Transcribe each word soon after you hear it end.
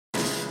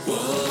You're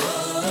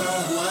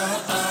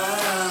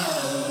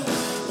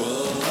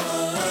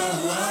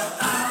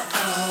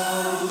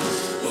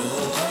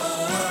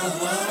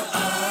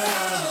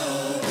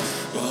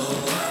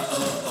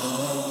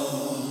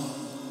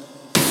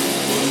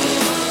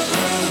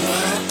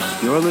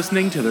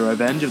listening to the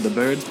Revenge of the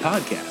Birds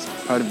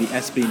podcast, part of the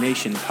SB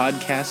Nation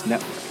podcast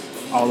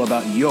network, all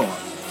about your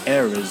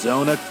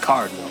Arizona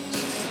Cardinals.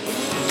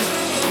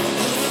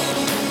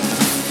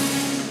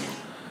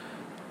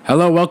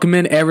 Hello, welcome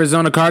in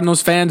Arizona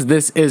Cardinals fans.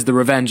 This is the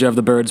Revenge of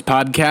the Birds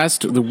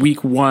podcast, the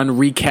Week 1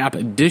 recap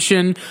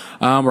edition.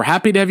 We're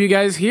happy to have you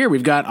guys here.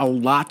 We've got a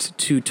lot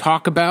to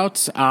talk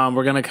about.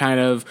 We're going to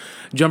kind of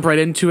jump right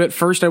into it.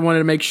 First, I wanted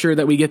to make sure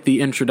that we get the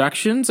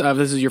introductions. If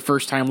this is your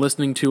first time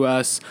listening to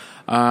us,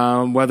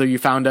 whether you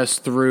found us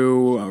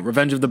through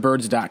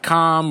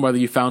revengeofthebirds.com, whether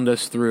you found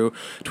us through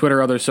Twitter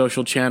or other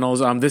social channels,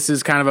 this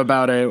is kind of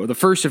about the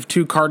first of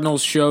two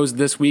Cardinals shows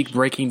this week,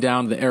 breaking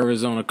down the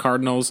Arizona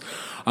Cardinals.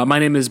 My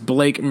name is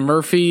Blake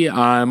Murphy.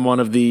 I'm one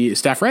of the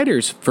staff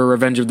writers for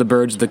Revenge of the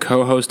Birds, the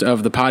co-host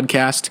of the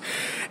podcast.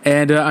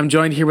 And I'm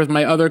joined here with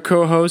my other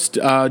co-host,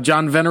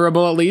 John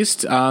Venerable, at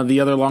least. The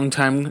other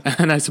longtime,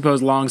 and I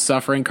suppose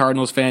long-suffering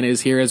Cardinals fan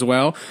is here as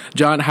well.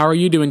 John, how are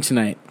you doing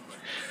tonight?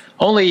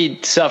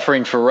 Only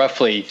suffering for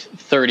roughly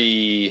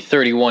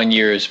 31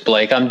 years,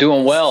 Blake. I'm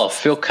doing well.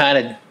 Feel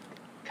kind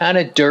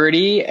of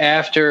dirty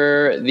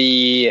after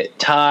the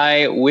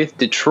tie with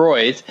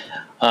Detroit.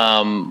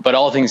 But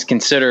all things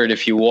considered,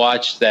 if you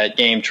watched that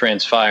game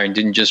transpire and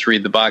didn't just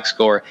read the box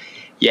score,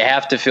 you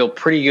have to feel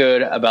pretty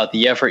good about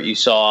the effort you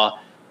saw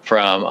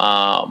from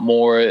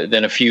more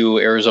than a few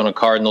Arizona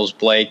Cardinals,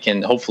 Blake,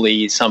 and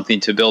hopefully something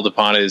to build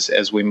upon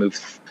as we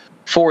move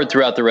forward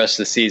throughout the rest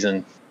of the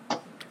season.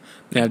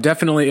 Yeah,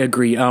 definitely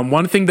agree.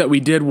 One thing that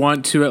we did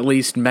want to at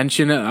least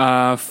mention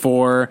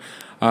for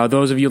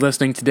those of you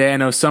listening today, I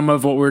know some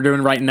of what we're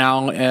doing right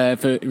now,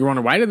 if you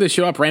wonder why did this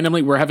show up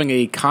randomly, we're having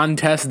a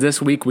contest this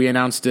week. We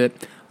announced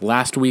it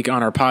last week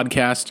on our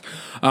podcast.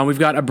 We've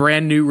got a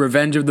brand new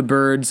Revenge of the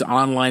Birds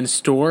online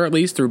store, at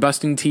least through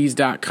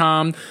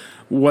bustingtees.com.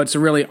 What's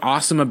really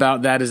awesome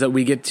about that is that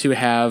we get to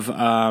have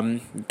kind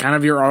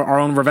of our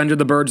own Revenge of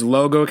the Birds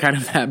logo, kind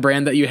of that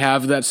brand that you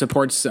have that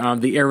supports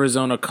the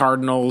Arizona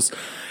Cardinals,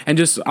 and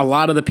just a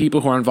lot of the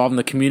people who are involved in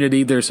the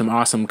community. There's some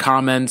awesome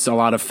comments, a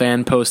lot of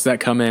fan posts that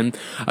come in,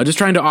 just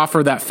trying to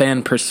offer that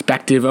fan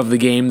perspective of the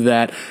game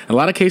that in a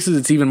lot of cases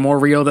it's even more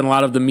real than a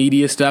lot of the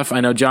media stuff. I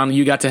know, John,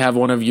 you got to have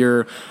one of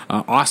your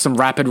awesome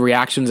rapid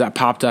reactions that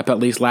popped up at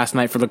least last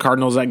night for the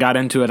Cardinals that got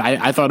into it.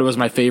 I thought it was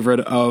my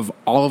favorite of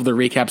all of the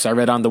recaps I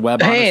read on the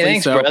web. Hey, honestly.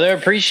 thanks, brother.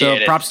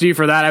 Appreciate it. Props to you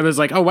for that. I was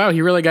like, oh, wow,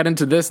 he really got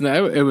into this. And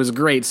it was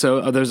great.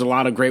 So there's a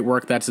lot of great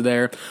work that's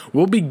there.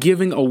 We'll be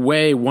giving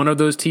away one of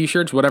those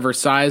T-shirts, whatever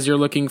size you're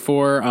looking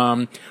for.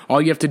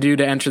 All you have to do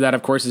to enter that,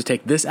 of course, is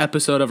take this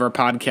episode of our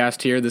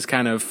podcast here, this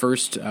kind of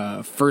first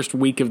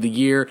week of the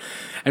year,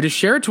 and just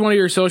share it to one of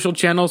your social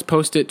channels.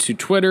 Post it to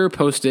Twitter.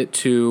 Post it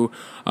to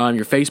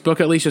your Facebook,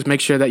 at least. Just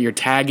make sure that you're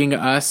tagging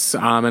us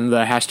and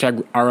the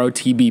hashtag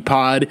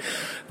ROTBpod.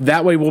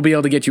 That way we'll be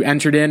able to get you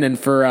entered in. And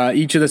for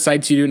each of the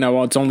sites you do, now,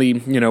 well, it's only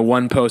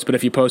one post, but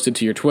if you post it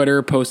to your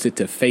Twitter, post it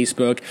to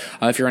Facebook.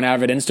 If you're an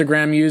avid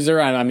Instagram user,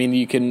 I mean,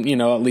 you can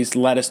at least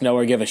let us know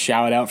or give a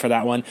shout out for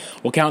that one.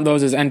 We'll count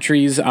those as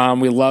entries.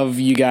 We love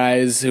you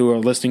guys who are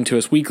listening to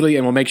us weekly,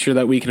 and we'll make sure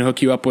that we can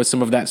hook you up with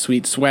some of that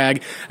sweet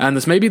swag. And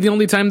this may be the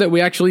only time that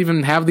we actually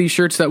even have these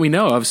shirts that we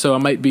know of, so it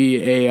might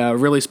be a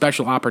really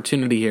special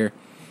opportunity here.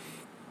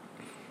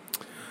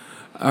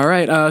 All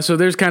right, so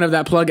there's kind of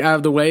that plug out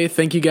of the way.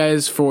 Thank you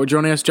guys for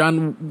joining us.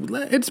 John,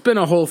 it's been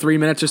a whole 3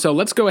 minutes or so.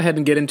 Let's go ahead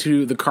and get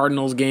into the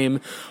Cardinals game.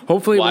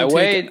 Hopefully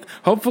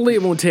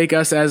it won't take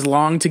us as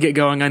long to get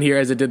going on here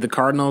as it did the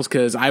Cardinals,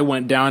 because I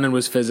went down and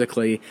was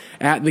physically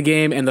at the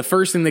game. And the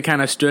first thing that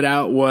kind of stood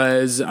out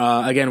was,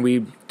 again,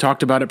 we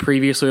talked about it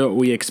previously, what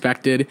we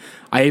expected.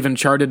 I even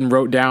charted and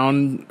wrote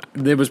down,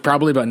 it was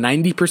probably about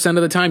 90%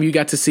 of the time you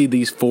got to see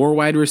these 4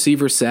 wide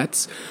receiver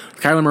sets.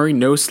 Kyler Murray,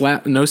 no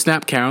snap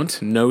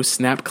count, no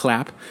snap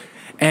clap,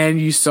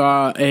 and you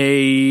saw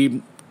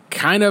a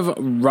kind of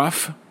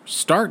rough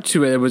start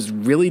to it. It was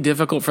really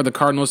difficult for the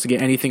Cardinals to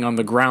get anything on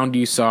the ground.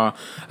 You saw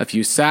a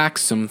few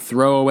sacks, some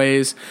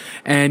throwaways,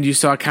 and you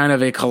saw kind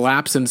of a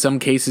collapse in some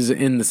cases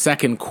in the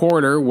second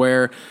quarter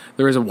where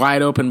there was a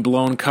wide open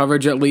blown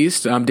coverage at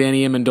least.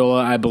 Danny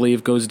Amendola, I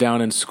believe, goes down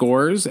and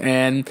scores,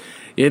 and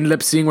you ended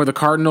up seeing where the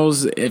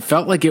Cardinals, it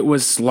felt like it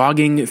was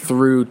slogging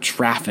through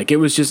traffic. It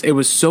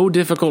was so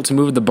difficult to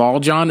move the ball,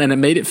 John, and it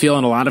made it feel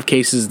in a lot of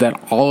cases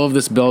that all of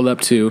this build up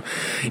to,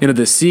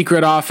 the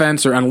secret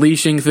offense or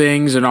unleashing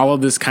things and all of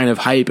this kind of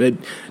hype, it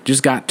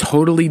just got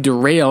totally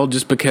derailed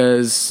just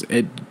because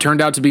it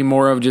turned out to be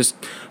more of just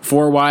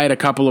 4 wide, a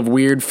couple of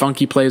weird,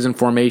 funky plays and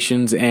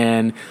formations,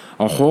 and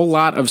a whole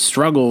lot of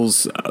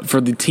struggles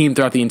for the team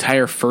throughout the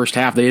entire first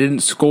half. They didn't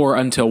score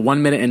until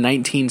 1 minute and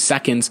 19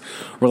 seconds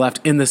were left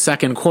in the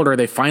second quarter.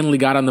 They finally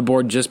got on the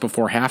board just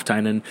before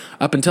halftime. And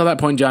up until that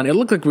point, John, it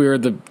looked like we were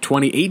the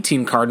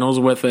 2018 Cardinals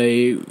with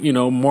a,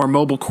 more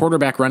mobile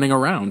quarterback running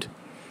around.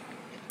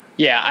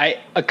 Yeah,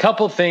 a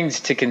couple things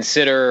to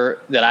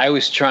consider that I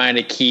was trying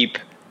to keep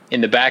in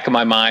the back of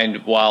my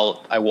mind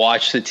while I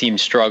watched the team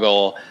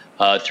struggle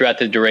throughout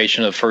the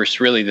duration of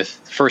the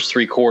first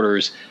three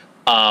quarters.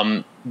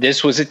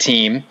 This was a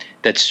team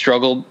that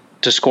struggled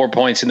to score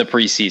points in the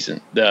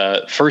preseason.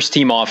 The first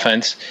team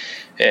offense,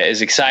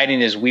 as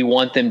exciting as we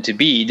want them to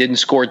be, didn't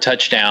score a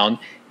touchdown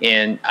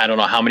in I don't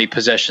know how many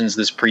possessions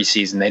this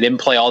preseason. They didn't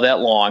play all that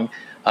long.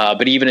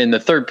 But even in the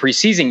third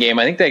preseason game,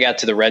 I think they got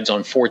to the red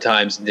zone 4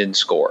 times and didn't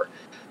score.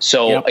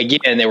 So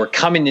again, they were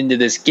coming into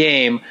this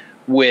game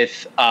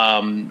with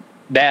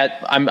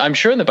that. I'm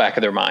sure in the back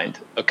of their mind,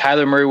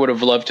 Kyler Murray would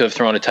have loved to have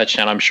thrown a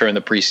touchdown. I'm sure in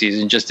the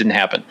preseason, just didn't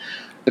happen.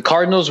 The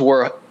Cardinals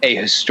were a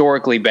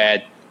historically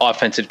bad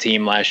offensive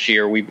team last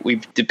year.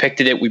 We've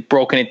depicted it. We've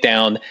broken it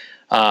down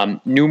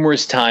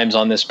numerous times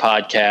on this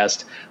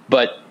podcast.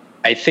 But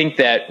I think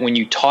that when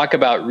you talk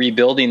about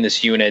rebuilding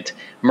this unit,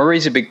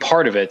 Murray's a big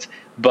part of it.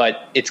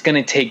 But it's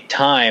going to take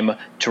time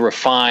to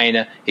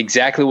refine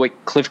exactly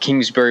what Cliff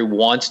Kingsbury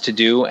wants to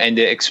do and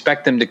to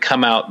expect them to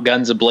come out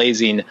guns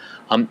a-blazing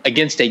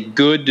against a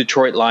good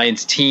Detroit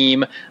Lions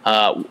team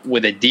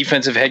with a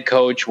defensive head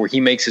coach where he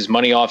makes his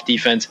money off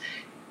defense.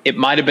 It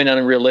might have been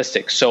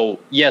unrealistic. So,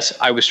 yes,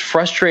 I was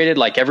frustrated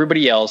like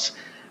everybody else,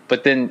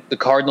 but then the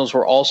Cardinals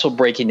were also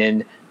breaking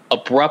in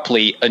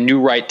abruptly a new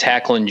right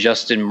tackle in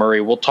Justin Murray.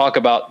 We'll talk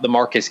about the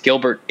Marcus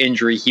Gilbert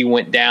injury. He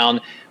went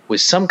down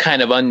with some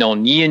kind of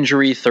unknown knee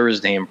injury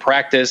Thursday in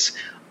practice,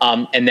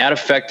 and that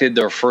affected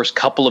their first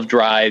couple of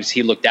drives.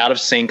 He looked out of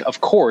sync.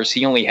 Of course,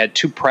 he only had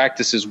 2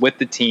 practices with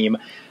the team.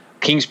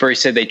 Kingsbury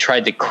said they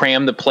tried to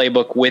cram the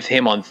playbook with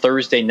him on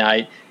Thursday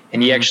night,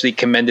 and he actually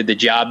commended the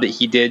job that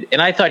he did.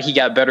 And I thought he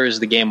got better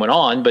as the game went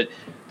on, but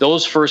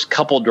those first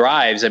couple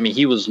drives, I mean,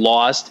 he was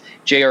lost.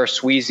 J.R.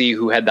 Sweezy,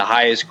 who had the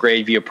highest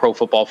grade via Pro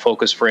Football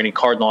Focus for any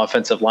Cardinal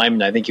offensive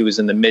lineman, I think he was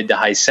in the mid to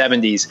high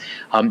 70s,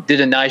 did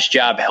a nice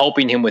job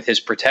helping him with his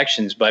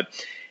protections. But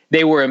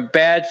they were in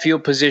bad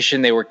field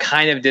position. They were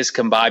kind of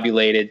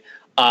discombobulated,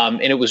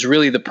 and it was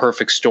really the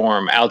perfect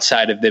storm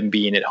outside of them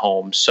being at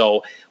home.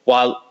 So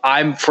while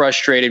I'm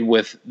frustrated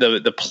with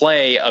the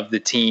play of the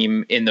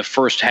team in the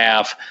first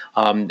half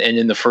and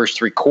in the first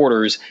 3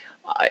 quarters,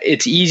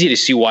 it's easy to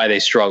see why they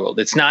struggled.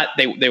 It's not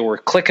they were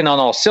clicking on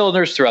all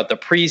cylinders throughout the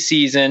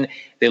preseason.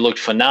 They looked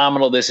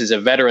phenomenal. This is a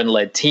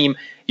veteran-led team.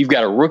 You've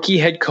got a rookie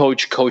head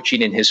coach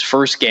coaching in his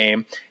first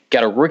game.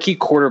 Got a rookie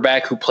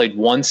quarterback who played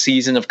 1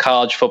 season of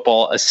college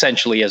football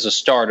essentially as a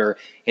starter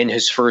in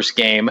his first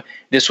game.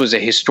 This was a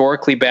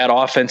historically bad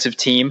offensive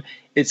team.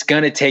 It's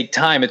going to take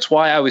time. It's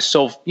why I was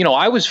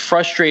I was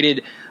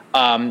frustrated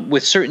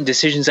with certain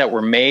decisions that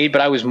were made,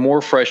 but I was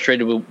more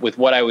frustrated with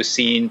what I was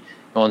seeing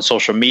on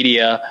social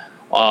media,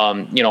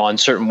 on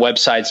certain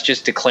websites,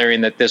 just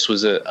declaring that this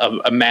was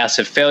a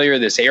massive failure,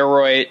 this air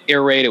raid,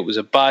 it was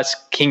a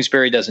bust.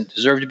 Kingsbury doesn't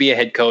deserve to be a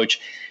head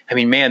coach. I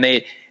mean, man,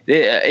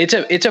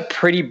 it's a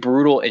pretty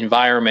brutal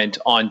environment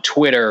on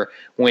Twitter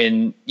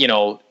when,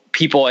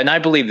 people, and I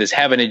believe this,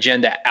 have an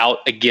agenda out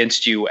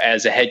against you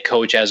as a head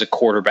coach, as a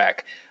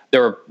quarterback.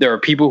 There are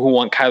people who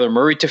want Kyler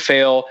Murray to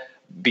fail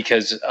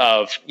because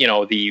of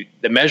the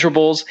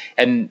measurables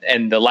and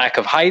the lack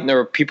of height, and there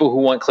are people who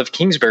want Cliff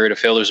Kingsbury to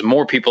fail. There's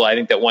more people, I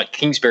think, that want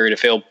Kingsbury to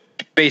fail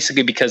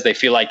basically because they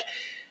feel like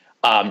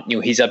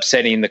he's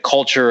upsetting the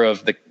culture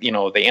of the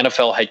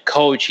NFL head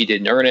coach. He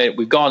didn't earn it.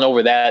 We've gone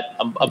over that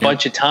a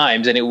bunch of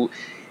times, and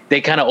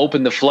they kind of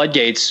opened the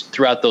floodgates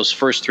throughout those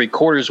first 3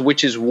 quarters,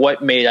 which is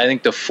what made, I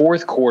think, the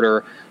fourth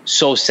quarter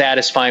so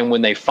satisfying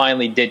when they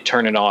finally did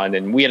turn it on.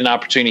 And we had an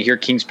opportunity to hear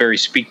Kingsbury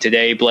speak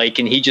today, Blake,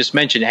 and he just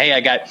mentioned, hey,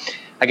 I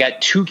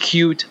got too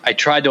cute. I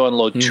tried to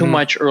unload too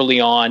much early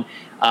on.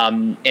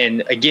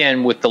 And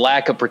again, with the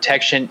lack of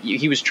protection,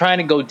 he was trying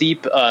to go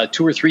deep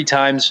 2 or 3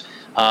 times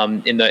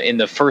in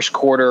the first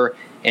quarter,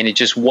 and it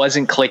just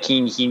wasn't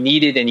clicking. He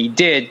needed, and he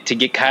did, to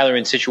get Kyler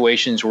in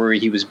situations where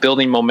he was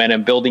building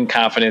momentum, building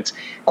confidence,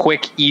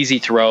 quick, easy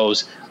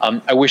throws.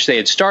 I wish they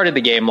had started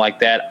the game like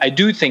that. I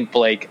do think,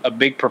 Blake, a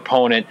big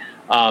proponent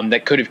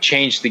that could have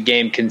changed the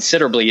game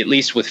considerably, at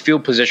least with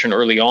field position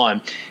early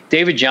on.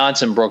 David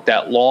Johnson broke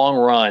that long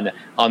run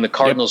on the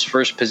Cardinals'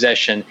 first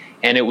possession,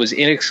 and it was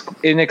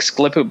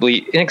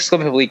inexplicably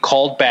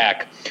called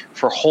back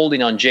for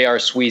holding on J.R.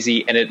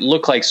 Sweezy, and it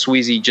looked like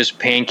Sweezy just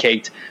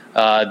pancaked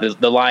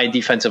the Lion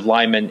defensive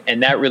lineman,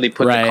 and that really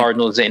put the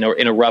Cardinals in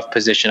a rough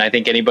position. I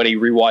think anybody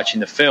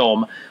rewatching the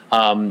film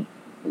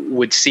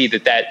would see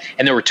that,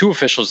 and there were 2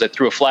 officials that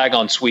threw a flag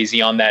on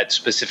Sweezy on that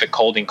specific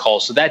holding call,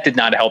 so that did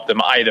not help them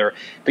either.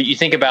 But you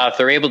think about if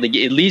they're able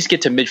to at least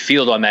get to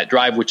midfield on that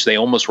drive, which they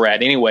almost were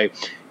at anyway,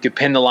 could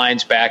pin the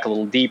Lions back a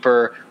little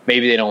deeper.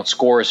 Maybe they don't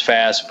score as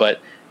fast,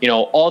 but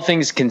all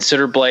things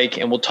considered, Blake,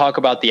 and we'll talk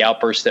about the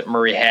outburst that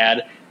Murray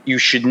had. You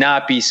should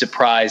not be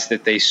surprised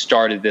that they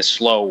started this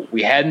slow.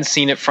 We hadn't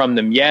seen it from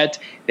them yet.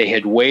 They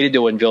had waited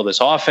to unveil this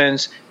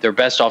offense. Their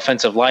best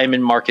offensive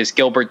lineman, Marcus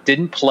Gilbert,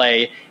 didn't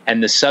play,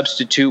 and the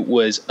substitute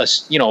was a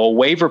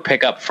waiver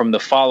pickup from the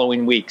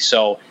following week.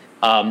 So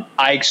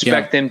I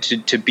expect them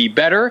to be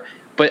better.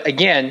 But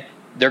again,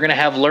 they're going to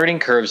have learning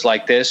curves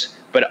like this.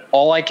 But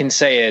all I can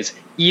say is,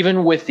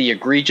 even with the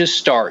egregious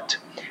start,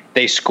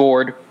 they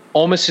scored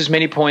almost as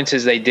many points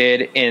as they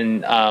did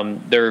in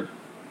their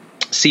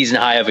season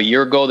high of a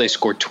year ago. They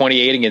scored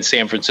 28 against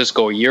San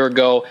Francisco a year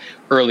ago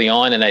early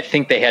on, and I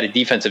think they had a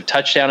defensive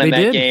touchdown in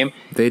that game.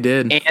 They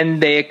did.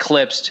 And they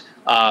eclipsed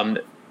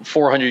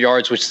 400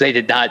 yards, which they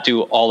did not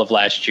do all of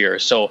last year.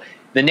 So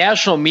the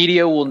national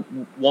media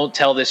won't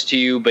tell this to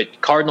you,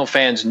 but Cardinal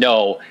fans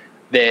know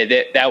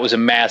that was a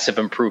massive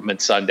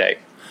improvement Sunday.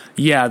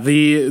 Yeah,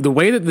 the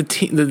way that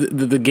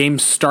the game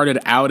started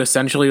out,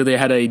 essentially, they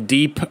had a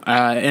deep,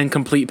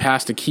 incomplete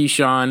pass to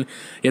Keyshawn.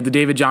 You had the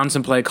David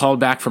Johnson play called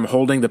back from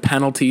holding. The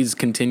penalties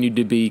continued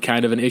to be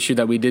kind of an issue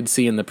that we did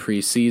see in the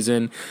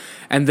preseason.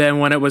 And then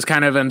when it was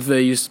kind of in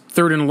these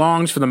third and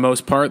longs for the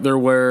most part, there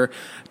were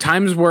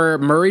times where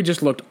Murray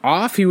just looked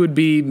off. He would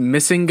be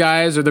missing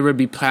guys, or there would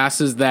be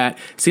passes that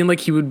seemed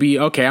like he would be,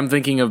 okay, I'm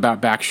thinking about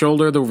back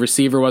shoulder. The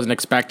receiver wasn't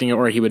expecting it,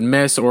 or he would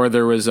miss, or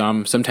there was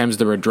sometimes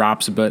there were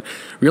drops. But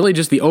really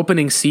just the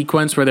opening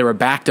sequence where they were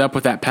backed up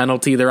with that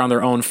penalty. They're on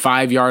their own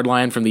 5-yard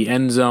line from the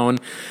end zone.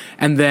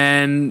 And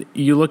then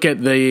you look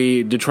at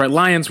the Detroit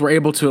Lions were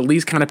able to at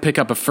least kind of pick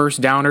up a first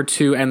down or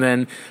two and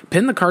then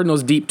pin the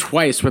Cardinals deep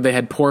twice where they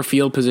had poor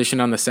field position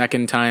on the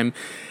second time.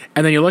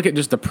 And then you look at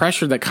just the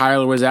pressure that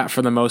Kyler was at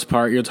for the most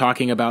part. You're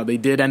talking about they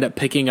did end up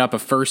picking up a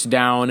first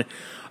down.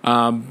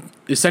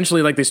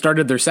 Essentially, like they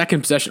started their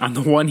second possession on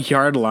the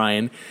 1-yard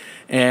line.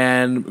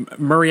 And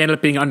Murray ended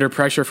up being under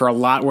pressure for a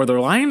lot where the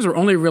Lions were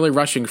only really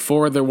rushing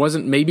forward. There was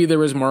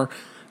more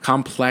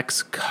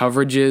complex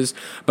coverages,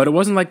 but it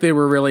wasn't like they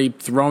were really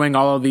throwing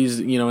all of these,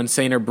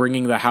 insane or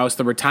bringing the house.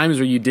 There were times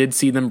where you did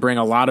see them bring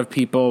a lot of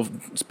people,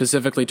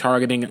 specifically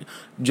targeting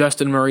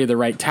Justin Murray, the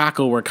right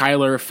tackle, where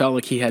Kyler felt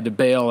like he had to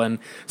bail, and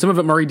some of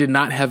it Murray did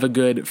not have a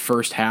good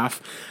first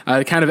half.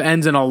 It kind of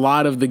ends in a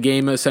lot of the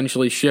game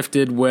essentially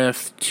shifted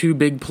with two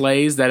big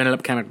plays that ended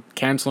up kind of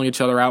canceling each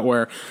other out,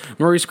 where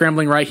Murray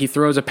scrambling right, he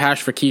throws a pass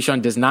for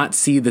Keyshawn, does not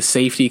see the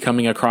safety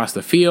coming across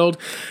the field.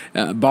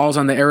 Ball's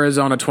on the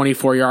Arizona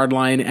 24-yard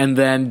line, and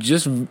then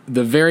just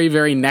the very,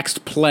 very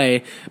next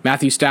play,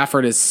 Matthew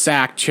Stafford is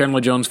sacked,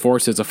 Chandler Jones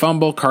forces a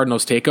fumble,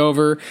 Cardinals take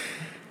over,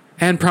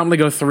 and promptly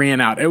go 3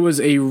 and out. It was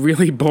a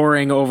really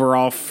boring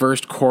overall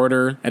first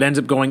quarter. It ends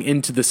up going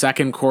into the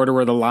second quarter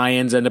where the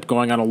Lions end up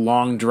going on a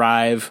long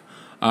drive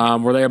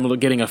where they're able to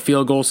getting a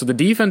field goal. So the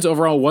defense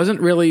overall wasn't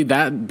really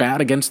that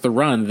bad against the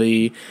run.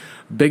 The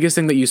biggest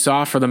thing that you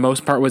saw for the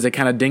most part was they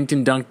kind of dinked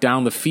and dunked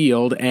down the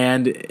field,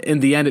 and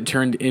in the end it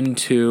turned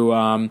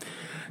into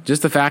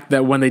just the fact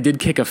that when they did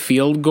kick a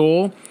field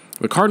goal,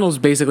 the Cardinals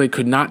basically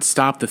could not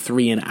stop the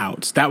 3 and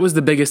outs. That was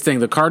the biggest thing.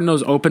 The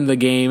Cardinals opened the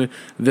game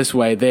this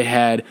way. They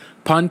had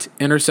punt,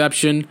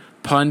 interception,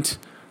 punt.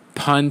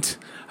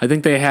 I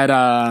think they had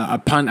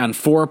a punt on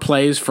 4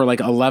 plays for like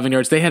 11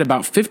 yards. They had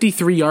about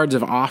 53 yards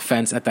of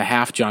offense at the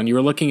half, John. You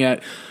were looking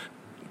at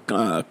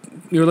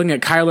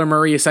Kyler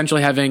Murray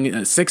essentially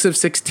having 6 of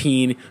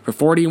 16 for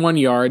 41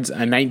 yards, a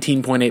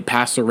 19.8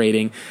 passer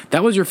rating.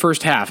 That was your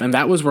first half, and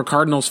that was where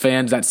Cardinals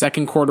fans, that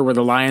second quarter where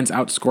the Lions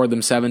outscored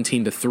them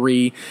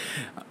 17-3,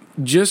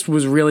 just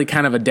was really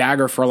kind of a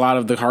dagger for a lot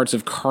of the hearts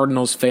of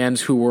Cardinals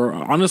fans who were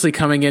honestly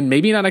coming in,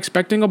 maybe not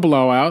expecting a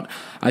blowout.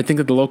 I think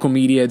that the local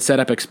media had set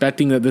up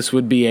expecting that this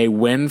would be a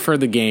win for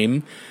the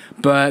game,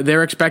 but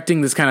they're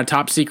expecting this kind of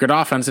top secret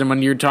offense. And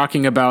when you're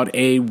talking about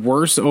a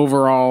worse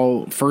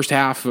overall first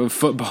half of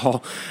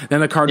football than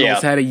the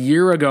Cardinals had a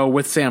year ago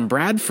with Sam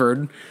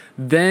Bradford,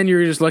 then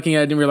you're just looking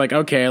at it and you're like,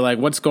 okay, like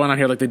what's going on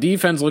here? Like the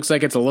defense looks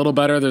like it's a little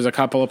better. There's a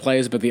couple of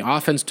plays, but the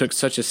offense took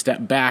such a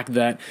step back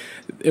that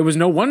it was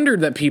no wonder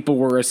that people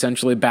were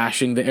essentially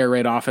bashing the air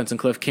raid offense and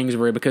Cliff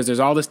Kingsbury, because there's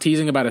all this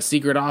teasing about a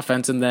secret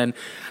offense. And then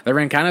they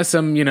ran kind of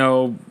some,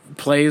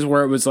 plays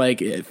where it was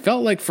like, it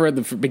felt like for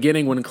the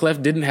beginning when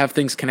Cliff didn't have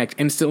things connect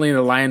instantly and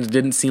the Lions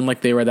didn't seem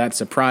like they were that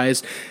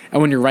surprised.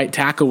 And when your right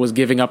tackle was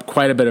giving up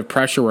quite a bit of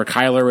pressure where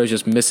Kyler was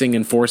just missing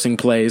and forcing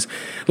plays,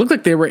 it looked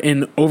like they were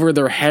in over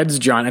their heads,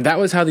 John. And that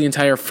was how the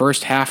entire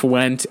first half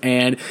went.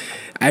 And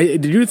I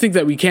do think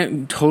that we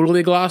can't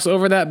totally gloss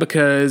over that,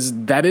 because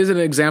that is an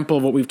example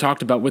of what we've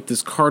talked about with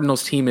this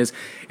Cardinals team. Is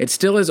it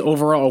still is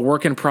overall a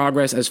work in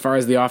progress as far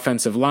as the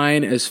offensive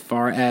line, as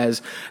far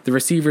as the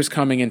receivers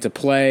coming into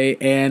play.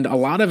 And a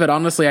lot of it,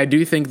 honestly, I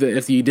do think that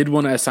if you did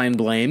want to assign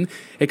blame,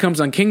 it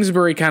comes on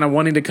Kingsbury kind of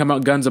wanting to come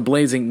out guns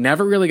a-blazing,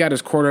 never really got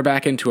his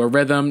quarterback into a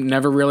rhythm,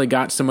 never really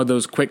got some of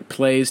those quick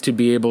plays to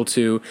be able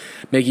to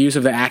make use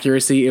of the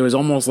accuracy. It was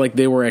almost like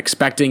they were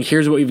expecting,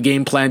 here's what we've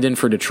game planned in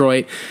for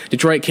Detroit.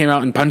 Detroit came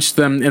out and punched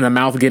them in the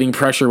mouth, getting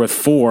pressure with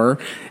 4.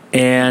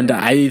 And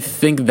I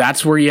think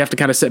that's where you have to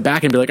kind of sit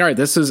back and be like, all right,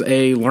 this is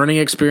a learning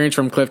experience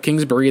from Cliff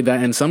Kingsbury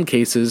that in some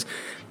cases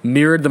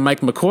mirrored the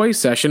Mike McCoy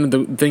session.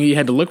 The thing you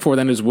had to look for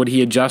then is, would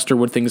he adjust or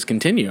would things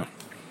continue?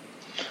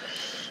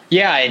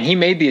 Yeah, and he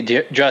made the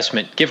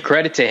adjustment. Give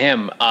credit to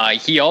him.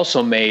 He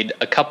also made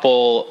a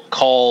couple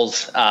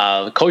calls,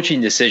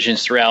 coaching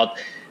decisions throughout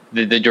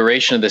the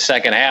duration of the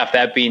second half,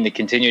 that being to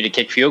continue to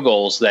kick field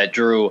goals that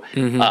drew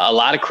a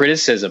lot of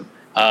criticism.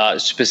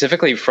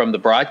 Specifically from the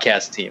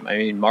broadcast team. I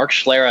mean, Mark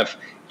Schlereth,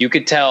 you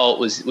could tell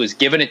was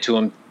giving it to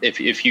him.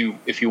 If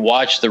you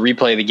watch the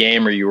replay of the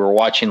game or you were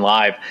watching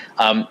live,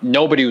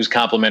 nobody was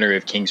complimentary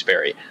of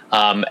Kingsbury.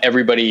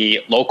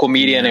 Everybody, local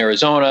media in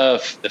Arizona,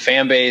 the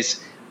fan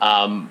base,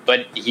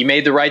 but he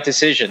made the right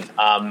decision.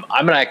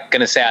 I'm not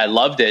going to say I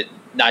loved it,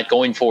 not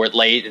going for it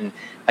late. And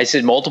I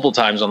said multiple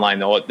times online,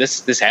 though,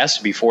 this has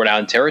to be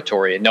 4-down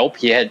territory. And nope,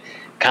 he had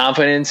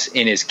confidence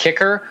in his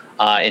kicker,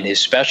 in his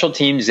special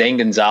team, Zane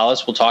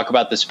Gonzalez. We'll talk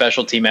about the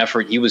special team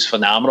effort. He was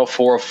phenomenal,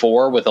 4 of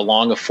 4 with a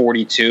long of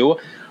 42.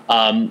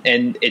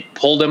 And it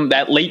pulled him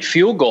that late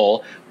field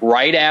goal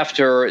right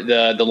after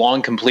the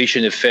long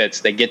completion of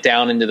Fitz. They get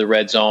down into the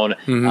red zone.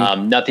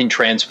 Nothing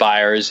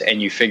transpires,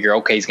 and you figure,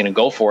 okay, he's going to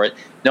go for it.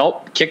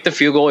 Nope, kicked the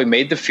field goal. He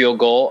made the field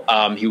goal.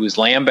 He was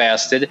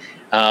lambasted,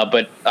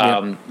 but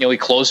he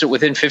closed it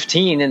within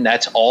 15, and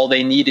that's all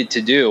they needed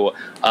to do.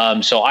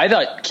 So I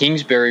thought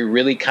Kingsbury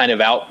really kind of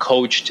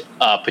outcoached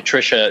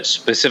Patricia,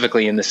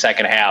 specifically in the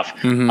second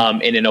half,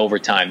 in an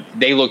overtime.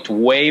 They looked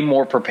way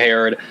more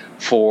prepared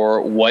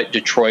for what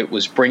Detroit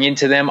was bringing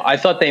to them. I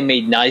thought they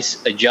made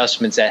nice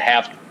adjustments at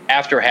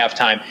after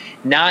halftime,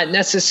 not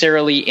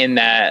necessarily in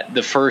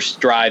the first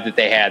drive that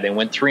they had. They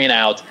went 3 and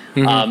out,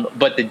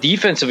 but the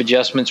defensive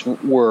adjustments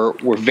were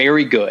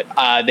very good.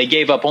 They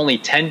gave up only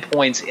 10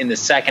 points in the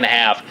second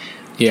half.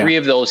 3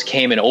 of those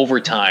came in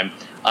overtime,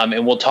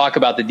 and we'll talk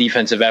about the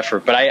defensive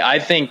effort. But I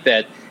think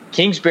that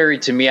Kingsbury,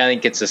 to me, I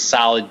think it's a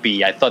solid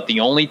B. I thought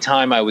the only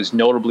time I was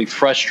notably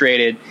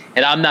frustrated,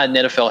 and I'm not an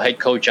NFL head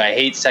coach, I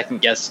hate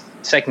second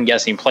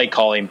guessing play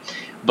calling,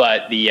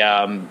 but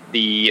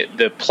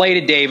the play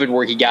to David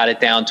where he got it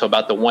down to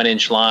about the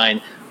 1-inch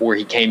line, where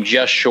he came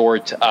just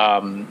short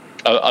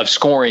of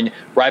scoring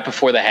right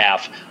before the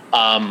half.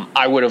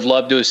 I would have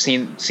loved to have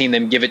seen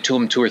them give it to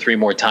him 2 or 3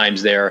 more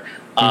times there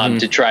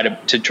to try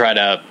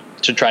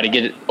to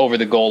get it over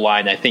the goal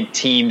line. I think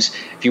teams,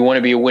 if you want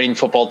to be a winning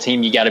football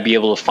team, you got to be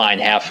able to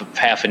find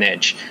half an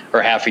inch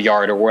or half a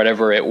yard or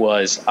whatever it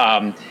was.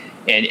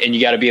 And you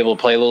got to be able to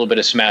play a little bit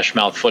of smash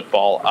mouth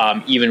football,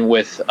 even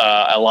with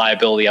a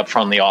liability up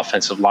front on the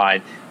offensive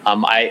line.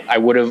 I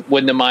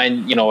wouldn't have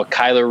mind, a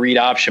Kyler Reed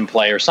option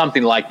play or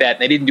something like that.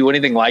 They didn't do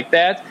anything like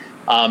that.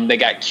 They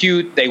got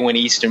cute. They went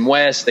east and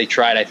west. They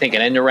tried, I think,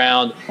 an end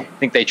around. I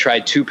think they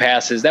tried 2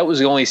 passes. That was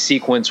the only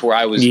sequence where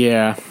I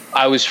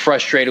was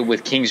frustrated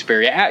with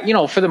Kingsbury.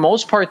 For the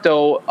most part,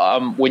 though,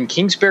 when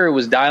Kingsbury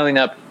was dialing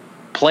up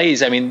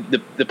plays, I mean,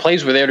 the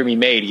plays were there to be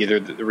made.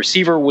 Either the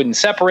receiver wouldn't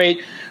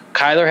separate.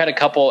 Kyler had a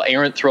couple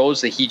errant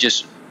throws that he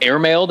just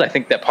airmailed. I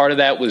think that part of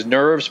that was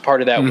nerves.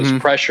 Part of that was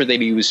pressure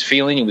that he was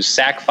feeling. He was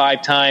sacked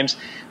 5 times.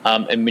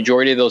 And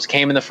majority of those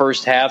came in the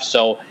first half.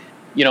 So,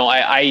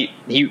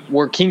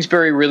 where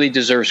Kingsbury really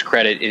deserves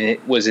credit, and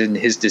it was in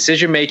his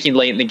decision making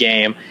late in the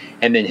game,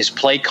 and then his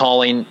play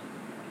calling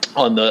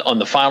on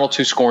the final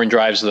 2 scoring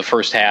drives of the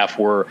first half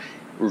were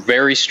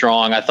very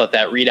strong. I thought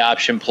that read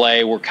option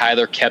play where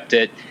Kyler kept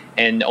it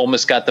and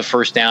almost got the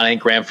first down, I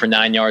think ran for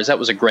 9 yards. That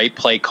was a great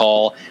play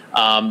call.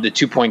 The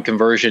 2-point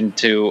conversion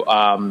to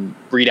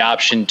read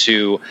option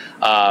to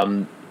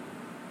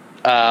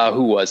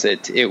who was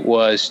it? It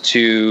was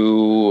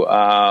to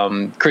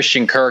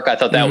Christian Kirk. I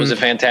thought that was a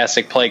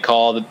fantastic play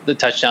call. The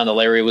touchdown to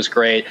Larry was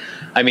great.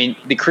 I mean,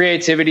 the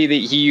creativity that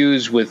he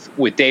used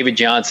with David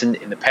Johnson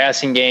in the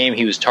passing game,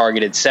 he was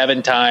targeted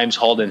 7 times,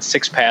 hauled in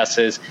 6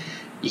 passes.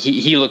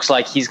 He looks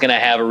like he's going to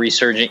have a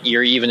resurgent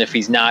year, even if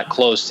he's not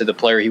close to the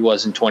player he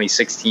was in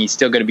 2016. He's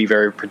still going to be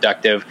very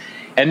productive.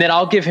 And then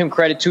I'll give him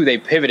credit, too. They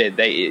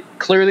pivoted.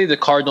 Clearly, the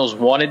Cardinals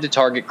wanted to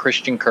target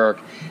Christian Kirk.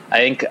 I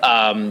think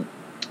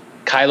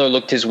Kyler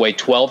looked his way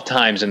 12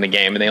 times in the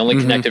game, and they only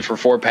connected for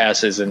 4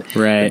 passes. And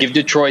give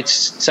Detroit's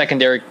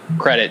secondary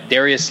credit.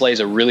 Darius Slay's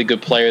a really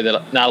good player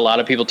that not a lot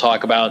of people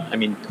talk about. I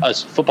mean,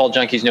 us football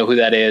junkies know who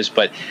that is,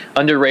 but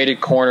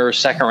underrated corner,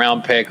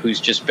 second-round pick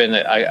who's just been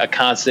a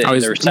constant in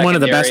their secondary. One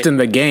of the best in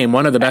the game.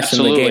 One of the best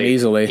in the game,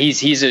 easily.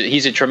 He's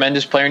a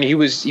tremendous player, and he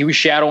was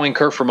shadowing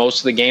Kirk for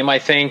most of the game, I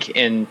think,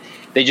 and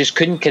they just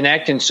couldn't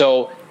connect, and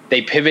so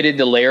they pivoted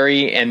to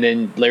Larry, and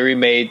then Larry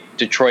made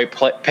Detroit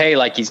pay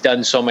like he's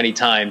done so many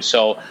times.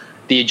 So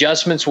the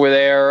adjustments were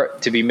there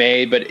to be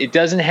made, but it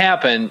doesn't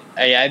happen.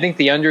 I think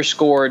the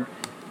underscored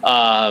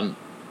line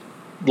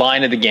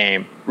of the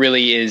game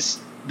really is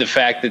the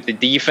fact that the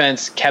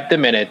defense kept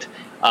them in it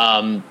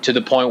to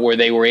the point where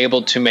they were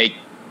able to make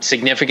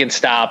significant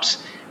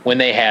stops when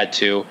they had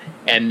to.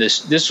 And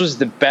this was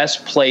the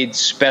best played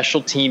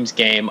special teams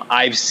game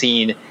I've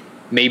seen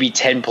maybe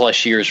 10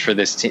 plus years for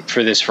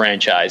this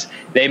franchise.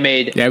 They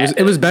made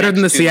it was better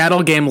than the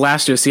Seattle game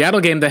last year.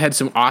 Seattle game that had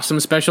some awesome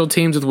special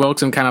teams with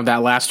Wilkes and kind of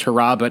that last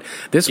hurrah, but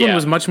this one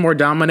was much more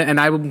dominant, and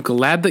I'm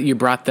glad that you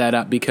brought that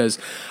up because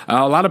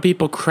a lot of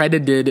people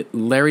credited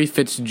Larry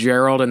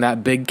Fitzgerald and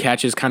that big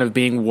catch as kind of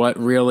being what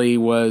really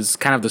was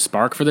kind of the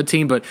spark for the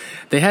team, but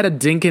they had a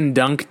dink and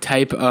dunk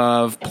type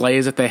of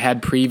plays that they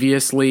had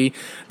previously.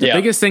 The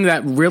biggest thing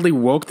that really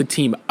woke the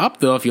team up,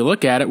 though, if you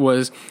look at it,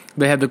 was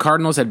the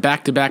Cardinals had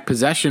back-to-back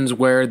possessions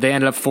where they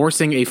ended up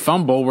forcing a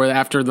fumble where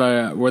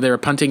they were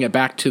punting it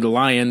back to the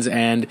Lions,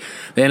 and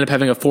they ended up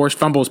having a forced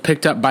fumble. It was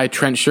picked up by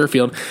Trent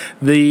Sherfield.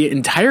 The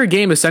entire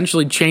game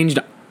essentially changed.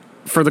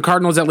 For the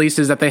Cardinals, at least,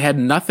 is that they had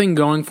nothing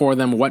going for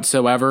them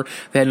whatsoever.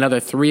 They had another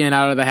 3 and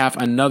out of the half,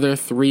 another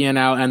 3 and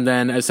out, and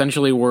then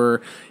essentially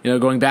were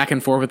going back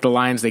and forth with the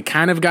Lions. They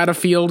kind of got a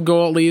field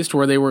goal at least,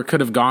 where they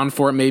could have gone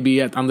for it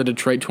maybe on the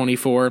Detroit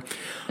 24.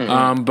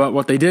 But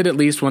what they did at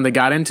least when they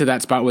got into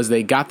that spot was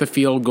they got the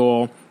field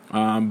goal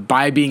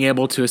by being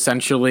able to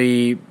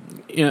essentially.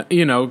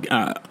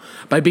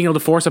 By being able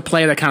to force a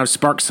play that kind of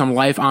sparked some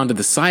life onto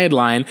the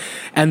sideline.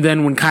 And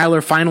then when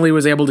Kyler finally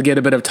was able to get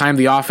a bit of time,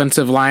 the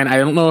offensive line, I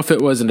don't know if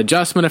it was an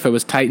adjustment, if it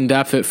was tightened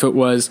up, if it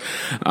was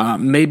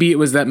maybe it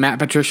was that Matt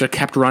Patricia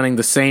kept running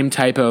the same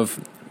type of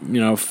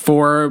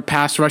 4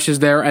 pass rushes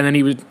there, and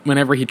then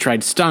whenever he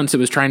tried stunts, it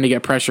was trying to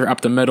get pressure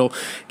up the middle.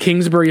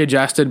 Kingsbury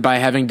adjusted by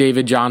having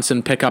David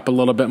Johnson pick up a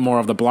little bit more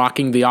of the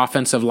blocking. The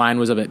offensive line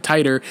was a bit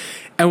tighter,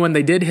 and when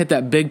they did hit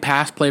that big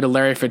pass play to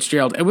Larry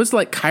Fitzgerald, it was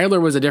like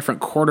Kyler was a different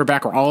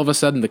quarterback, where all of a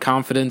sudden the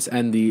confidence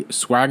and the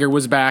swagger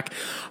was back.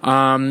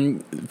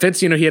 Fitz,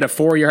 he had a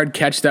 4-yard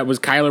catch that was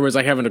Kyler was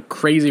like having a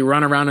crazy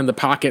run around in the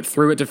pocket,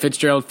 threw it to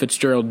Fitzgerald.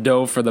 Fitzgerald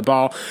dove for the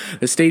ball.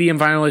 The stadium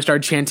finally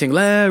started chanting,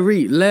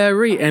 "Larry,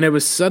 Larry," and it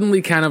was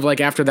suddenly kind of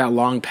like after that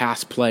long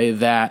pass play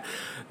that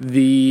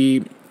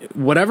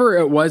whatever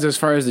it was as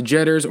far as the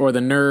jitters or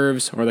the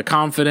nerves or the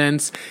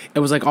confidence, it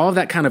was like all of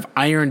that kind of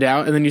ironed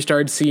out. And then you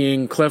started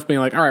seeing Cliff being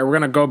like, all right, we're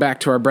going to go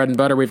back to our bread and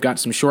butter. We've got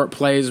some short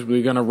plays.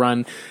 We're going to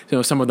run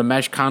some of the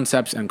mesh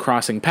concepts and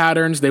crossing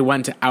patterns. They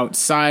went to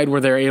outside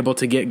where they're able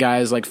to get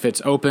guys like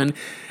Fitz open.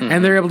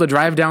 And they're able to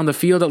drive down the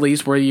field at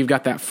least where you've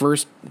got that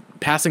first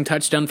passing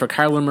touchdown for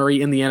Kyler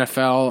Murray in the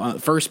NFL.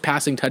 First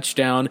passing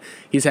touchdown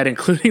he's had,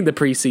 including the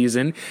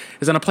preseason,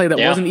 is on a play that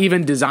wasn't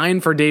even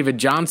designed for David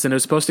Johnson. It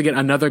was supposed to get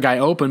another guy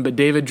open, but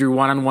David drew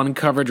one-on-one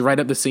coverage right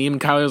up the seam.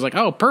 And Kyler was like,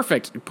 oh,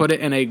 perfect. Put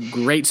it in a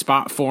great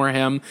spot for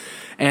him.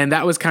 And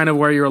that was kind of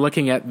where you were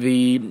looking at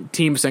the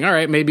team saying, all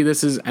right, maybe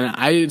this is, and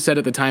I said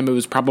at the time it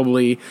was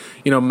probably,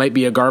 might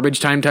be a garbage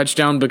time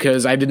touchdown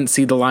because I didn't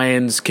see the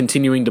Lions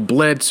continuing to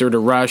blitz or to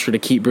rush or to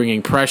keep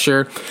bringing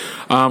pressure.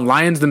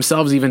 Lions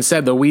themselves even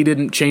said, though, we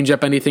didn't change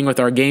up anything with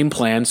our game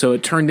plan. So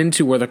it turned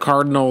into where the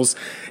Cardinals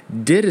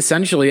did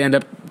essentially end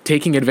up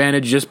taking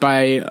advantage just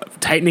by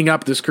tightening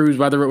up the screws,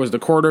 whether it was the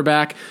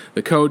quarterback,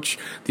 the coach,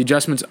 the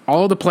adjustments.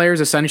 All the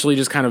players essentially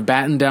just kind of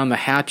battened down the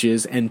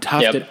hatches and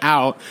toughed it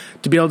out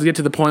to be able to get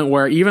to the point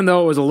where, even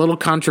though it was a little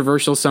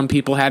controversial, some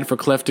people had for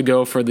Cliff to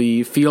go for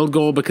the field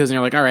goal because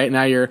you're like, all right,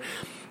 now you're,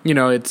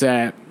 it's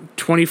at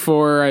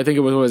 24, I think it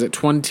was it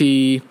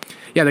 20?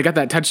 Yeah, they got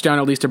that touchdown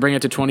at least to bring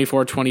it to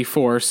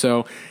 24-24.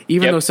 So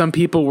even though some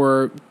people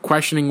were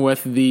questioning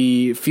with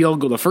the field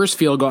goal, the first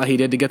field goal he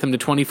did to get them to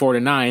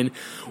 24-9,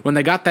 when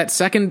they got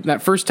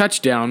that first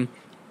touchdown,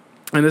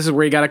 and this is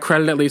where you got to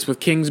credit at least with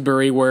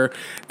Kingsbury, where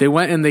they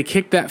went and they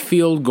kicked that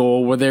field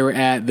goal where they were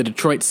at the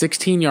Detroit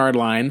 16-yard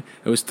line.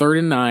 It was 3rd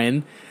and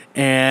 9.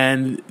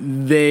 And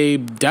they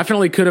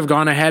definitely could have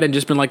gone ahead and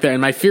just been like that.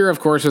 And my fear, of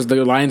course, was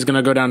the Lions going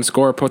to go down and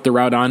score, put the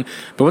route on.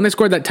 But when they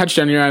scored that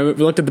touchdown, I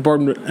looked at the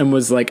board and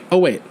was like, oh,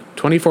 wait,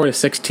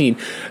 24-16.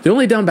 They're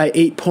only down by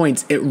 8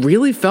 points. It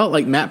really felt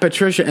like Matt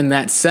Patricia, in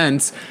that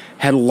sense,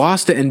 had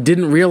lost it and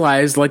didn't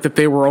realize that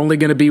they were only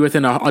going to be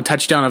within a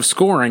touchdown of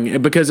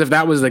scoring. Because if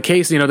that was the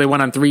case, they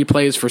went on 3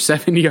 plays for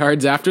 70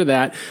 yards after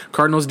that.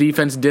 Cardinals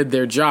defense did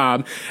their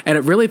job. And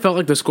it really felt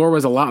like the score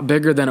was a lot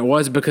bigger than it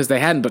was because they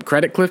hadn't. But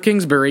credit Cliff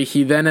Kingsbury.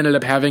 He then ended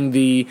up having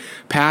the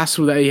pass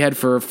that he had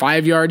for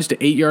 5 yards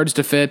to 8 yards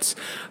to Fitz.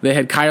 They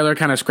had Kyler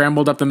kind of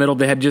scrambled up the middle.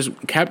 They had just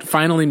kept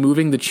finally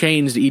moving the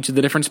chains to each of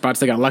the different spots.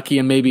 They got lucky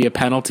and maybe a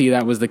penalty.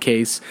 That was the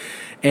case.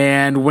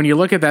 And when you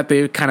look at that,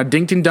 they kind of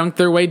dinked and dunked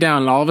their way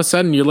down. And all of a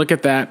sudden, you look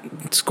at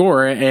that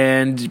score,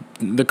 and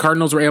the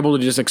Cardinals were able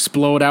to just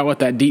explode out with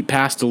that deep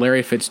pass to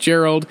Larry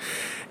Fitzgerald.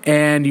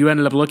 And you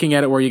ended up looking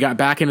at it where you got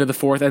back into the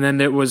fourth, and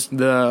then it was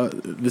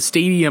the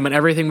stadium and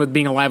everything with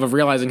being alive of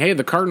realizing, hey,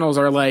 the Cardinals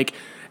are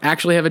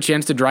actually have a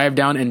chance to drive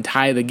down and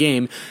tie the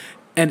game.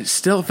 And it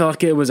still felt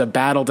like it was a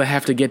battle to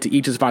have to get to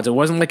each of the spots. It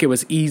wasn't like it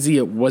was easy.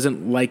 It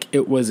wasn't like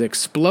it was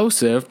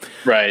explosive.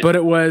 Right. But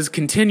it was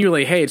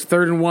continually, hey, it's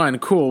 3rd and 1.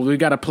 Cool. We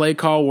got a play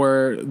call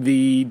where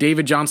the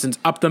David Johnson's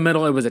up the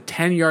middle. It was a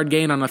 10-yard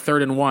gain on a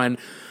 3rd and 1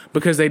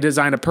 because they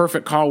designed a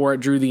perfect call where it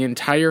drew the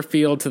entire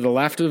field to the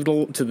left of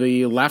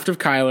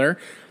Kyler.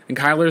 And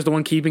Kyler is the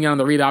one keeping it on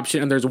the read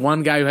option, and there's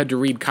one guy who had to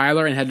read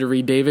Kyler and had to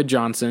read David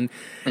Johnson.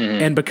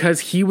 Mm-hmm. And because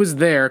he was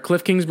there,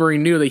 Cliff Kingsbury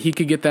knew that he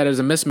could get that as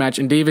a mismatch,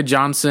 and David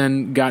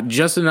Johnson got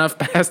just enough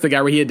past the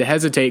guy where he had to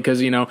hesitate because,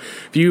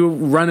 if you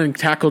run and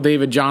tackle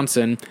David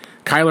Johnson,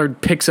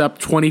 Kyler picks up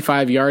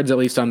 25 yards at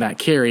least on that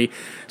carry.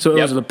 So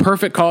it was the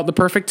perfect call at the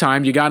perfect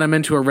time. You got him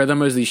into a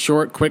rhythm. It was these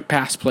short, quick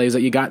pass plays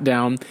that you got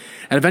down.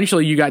 And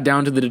eventually you got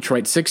down to the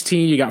Detroit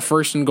 16. You got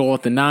 1st and goal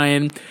at the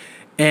 9.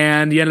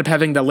 And you ended up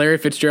having the Larry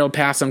Fitzgerald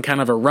pass on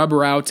kind of a rub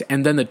route,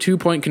 and then the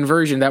 2-point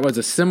conversion that was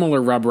a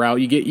similar rub route.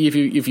 You get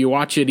if you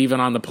watch it even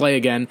on the play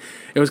again,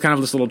 it was kind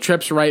of this little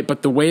trips right,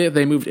 but the way that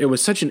they moved, it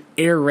was such an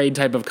air raid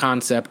type of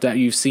concept that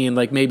you've seen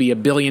like maybe a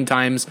billion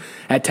times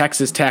at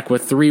Texas Tech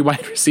with 3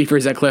 wide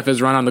receivers that Cliff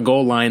has run on the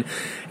goal line.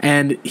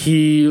 And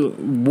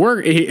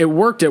it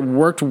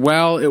worked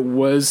well. It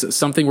was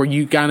something where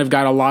you kind of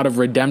got a lot of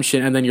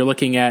redemption, and then you're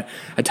looking at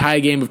a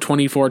tie game of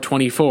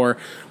 24-24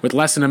 with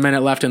less than a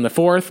minute left in the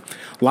fourth.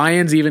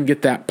 Lions even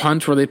get that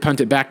punt where they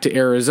punt it back to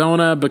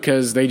Arizona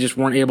because they just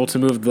weren't able to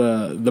move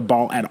the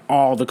ball at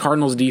all. The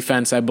Cardinals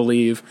defense, I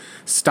believe,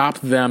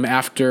 stopped them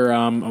after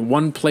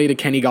one play to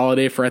Kenny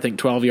Golladay for I think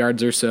 12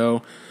 yards or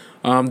so.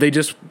 They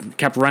just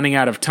kept running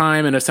out of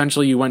time, and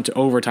essentially you went to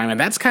overtime. And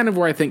that's kind of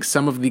where I think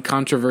some of the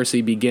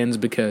controversy begins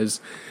because,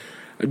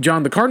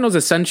 John, the Cardinals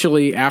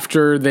essentially,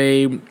 after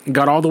they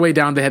got all the way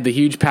down, they had the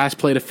huge pass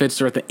play to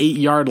Fitzer at the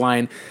 8-yard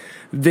line.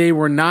 They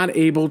were not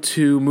able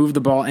to move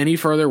the ball any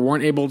further,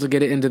 weren't able to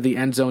get it into the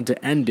end zone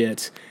to end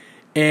it.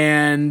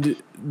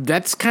 And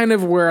that's kind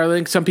of where I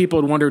think some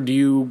people would wonder, do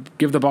you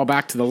give the ball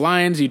back to the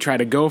Lions? Do you try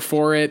to go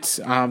for it?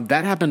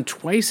 That happened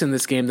twice in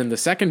this game. Then the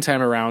second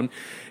time around,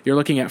 you're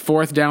looking at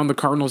 4th down. The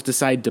Cardinals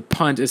decide to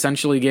punt,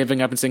 essentially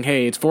giving up and saying,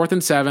 hey, it's 4th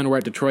and 7. We're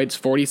at Detroit's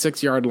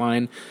 46-yard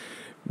line.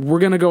 We're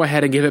going to go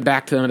ahead and give it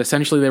back to them. And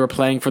essentially they were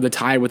playing for the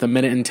tie with 1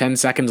 minute and 10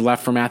 seconds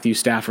left for Matthew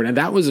Stafford. And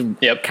that was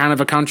kind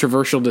of a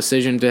controversial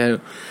decision to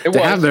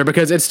have there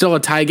because it's still a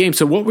tie game.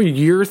 So what were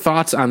your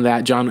thoughts on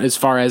that, John, as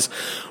far as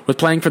with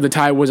playing for the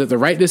tie? Was it the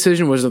right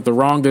decision? Was it the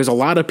wrong? There's a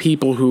lot of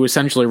people who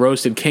essentially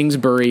roasted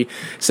Kingsbury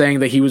saying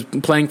that he was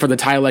playing for the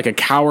tie like a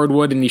coward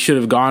would and he should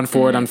have gone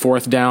for it on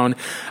 4th down.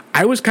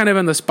 I was kind of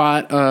in the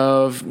spot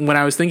of when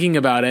I was thinking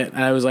about it,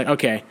 and I was like,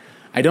 okay,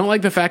 I don't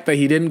like the fact that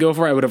he didn't go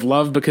for it. I would have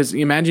loved, because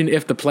imagine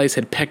if the place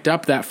had picked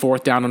up that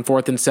 4th down on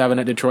 4th and 7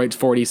 at Detroit's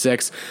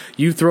 46.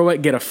 You throw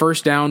it, get a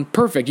first down,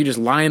 perfect. You just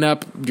line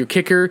up your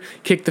kicker,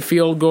 kick the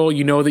field goal.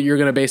 You know that you're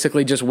going to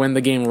basically just win the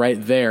game right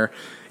there.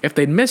 If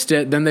they'd missed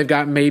it, then they've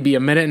got maybe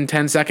 1 minute and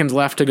 10 seconds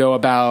left to go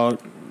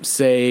about,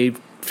 say,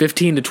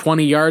 15 to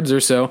 20 yards or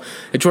so.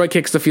 Detroit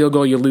kicks the field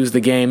goal, you lose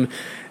the game.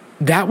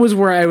 That was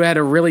where I had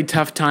a really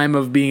tough time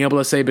of being able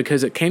to say,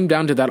 because it came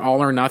down to that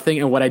all or nothing.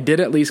 And what I did,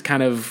 at least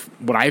kind of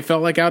what I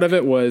felt like out of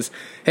it, was,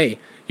 hey,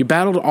 you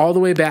battled all the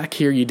way back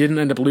here. You didn't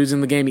end up losing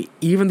the game,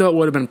 even though it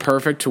would have been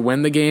perfect to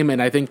win the game. And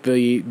I think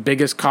the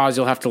biggest cause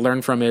you'll have to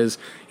learn from is,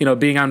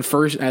 being on the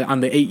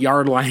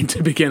 8-yard line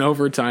to begin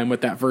overtime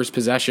with that first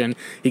possession.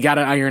 You got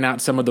to iron out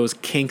some of those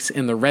kinks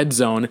in the red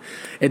zone.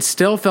 It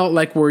still felt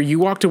like where you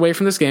walked away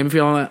from this game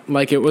feeling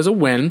like it was a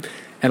win.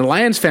 And a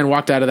Lions fan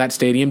walked out of that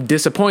stadium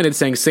disappointed,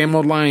 saying, same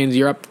old Lions,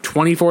 you're up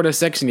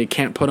 24-6 and you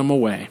can't put them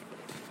away.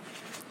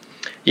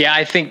 Yeah,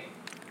 I think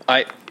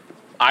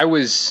I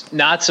was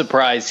not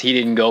surprised he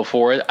didn't go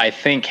for it. I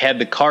think had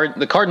the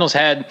Cardinals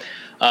had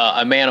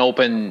a man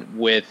open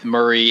with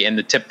Murray and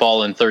the tip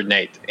ball in 3rd and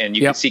 8. And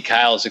you can see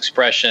Kyle's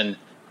expression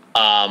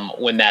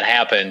when that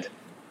happened,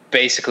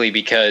 basically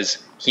because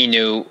he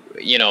knew,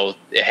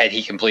 had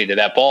he completed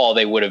that ball,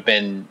 they would have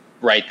been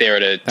right there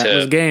to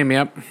was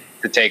game,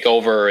 to take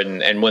over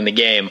and win the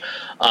game.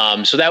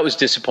 So that was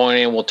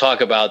disappointing. We'll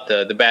talk about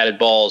the batted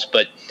balls,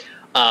 but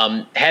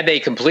had they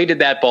completed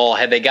that ball,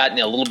 had they gotten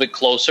a little bit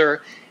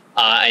closer,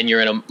 and you're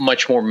in a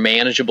much more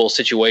manageable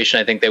situation,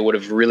 I think they would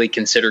have really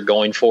considered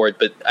going for it.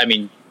 But I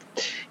mean,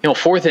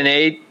 4th and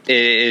 8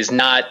 is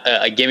not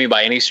a gimme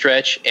by any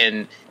stretch.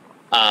 And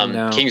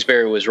no.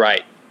 Kingsbury was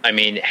right. I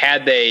mean,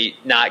 had they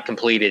not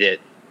completed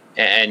it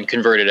and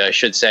converted, I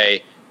should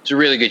say, it's a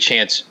really good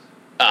chance.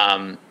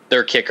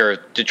 Their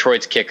kicker,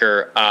 Detroit's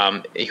kicker,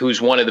 who's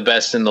one of the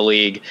best in the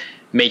league,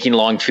 making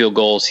long field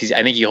goals.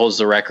 I think he holds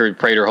the record.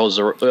 Prater holds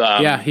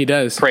the he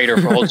does. Prater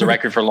holds the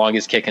record for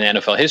longest kick in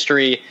NFL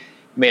history.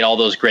 Made all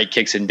those great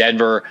kicks in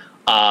Denver,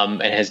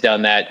 and has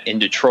done that in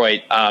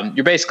Detroit.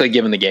 You're basically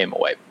giving the game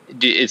away.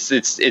 It's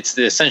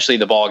essentially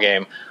the ball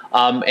game.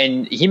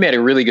 And he made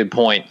a really good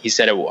point. He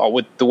said,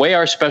 with the way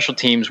our special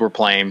teams were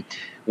playing,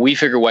 we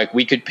figured like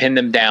we could pin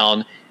them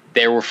down.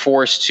 They were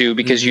forced to,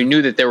 because you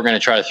knew that they were going to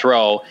try to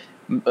throw,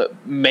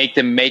 make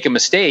them make a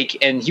mistake.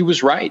 And he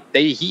was right.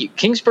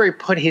 Kingsbury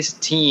put his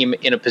team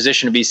in a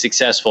position to be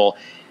successful,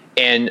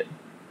 and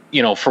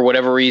for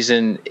whatever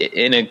reason,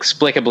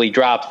 inexplicably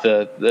dropped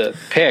the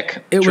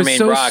pick. Jermaine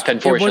Brock,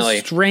 unfortunately. It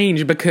was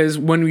strange because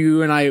when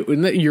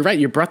you're right,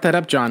 you brought that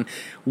up, John.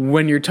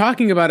 When you're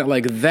talking about it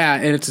like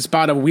that, and it's a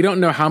spot of, we don't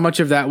know how much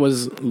of that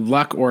was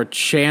luck or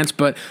chance,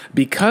 but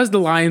because the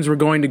Lions were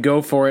going to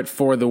go for it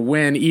for the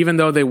win, even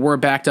though they were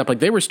backed up, like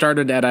they were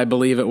started at, I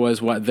believe it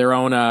was their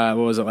own,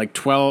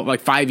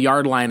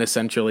 5-yard line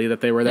essentially, that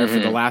they were there for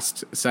the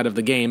last set of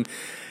the game.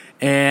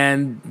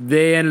 and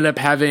they ended up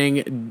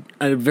having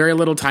a very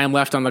little time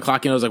left on the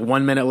clock. It was like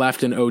 1 minute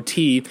left in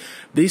OT.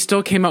 They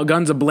still came out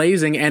guns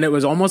a-blazing, and it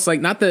was almost like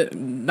not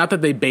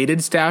that they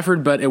baited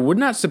Stafford, but it would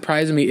not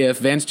surprise me if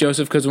Vance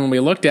Joseph, because when we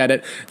looked at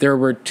it, there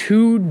were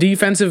 2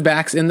 defensive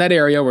backs in that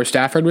area where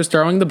Stafford was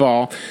throwing the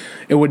ball.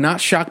 It would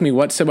not shock me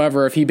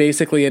whatsoever if he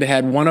basically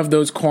had one of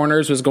those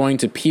corners was going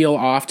to peel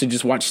off to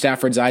just watch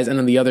Stafford's eyes, and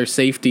then the other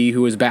safety,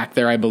 who was back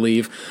there, I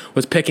believe,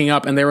 was picking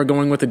up, and they were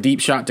going with a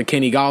deep shot to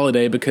Kenny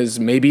Golladay because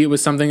maybe it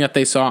was something that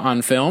they saw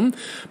on film.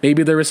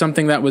 Maybe there was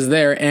something that was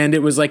there, and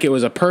it was like it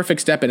was a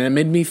perfect step, and it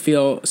made me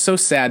feel so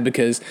sad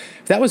because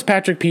if that was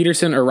Patrick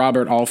Peterson or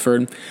Robert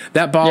Alford,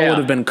 that ball would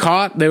have been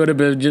caught. They would have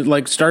been just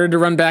like started to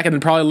run back and then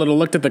probably would have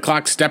looked at the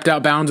clock, stepped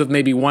out bounds with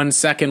maybe 1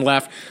 second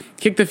left,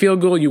 kick the field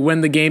goal, you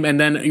win the game, and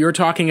then you're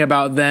talking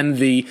about then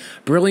the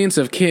brilliance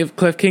of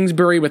Cliff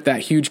Kingsbury with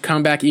that huge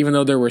comeback, even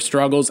though there were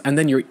struggles, and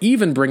then you're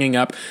even bringing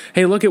up,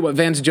 hey, look at what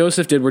Vance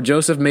Joseph did, where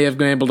Joseph may have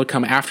been able to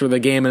come after the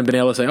game and been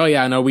able to say, oh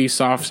yeah, I know we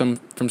saw from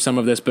some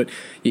of this, but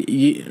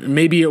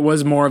maybe it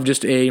was more of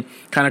just a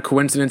kind of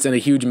coincidence and a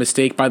huge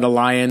mistake by the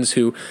Lions,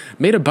 who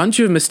made a bunch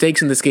of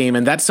mistakes in this game,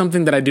 and that's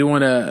something that I do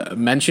want to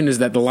mention, is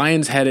that the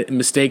Lions had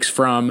mistakes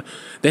from,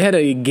 they had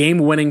a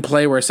game-winning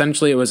play where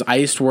essentially it was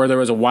iced, where there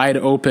was a wide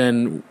open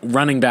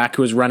running back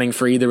who was running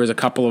free. There was a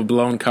couple of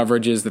blown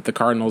coverages that the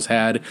Cardinals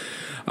had.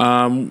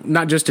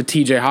 Not just to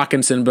TJ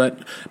Hawkinson, but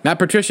Matt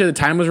Patricia, the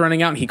time was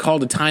running out, and he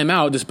called a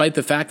timeout despite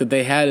the fact that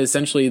they had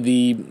essentially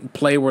the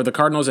play where the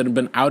Cardinals had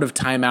been out of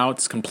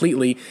timeouts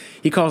completely.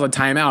 He calls a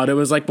timeout. It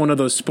was like one of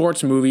those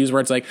sports movies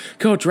where it's like,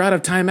 coach, we're out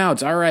of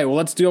timeouts. All right, well,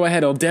 let's go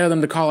ahead. I'll dare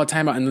them to call a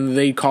timeout, and then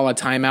they call a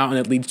timeout, and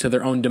it leads to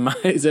their own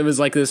demise. It was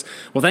like this,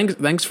 well,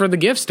 thanks for the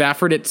gift,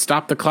 Stafford. It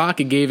stopped the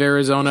clock. It gave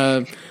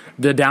Arizona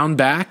the down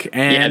back,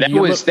 and that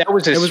was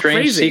a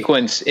strange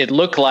sequence. It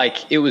looked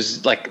like it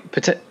was like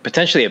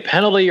potentially a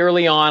penalty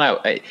early on.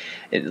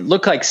 It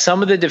looked like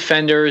some of the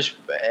defenders,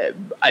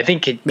 I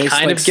think, had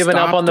kind of given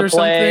up on the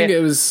play.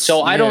 It was,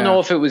 I don't know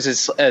if it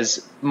was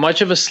as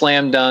much of a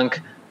slam dunk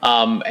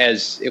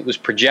as it was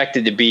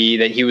projected to be,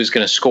 that he was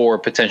going to score,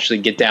 potentially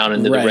get down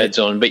into the red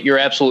zone. But you're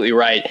absolutely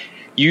right.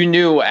 You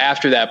knew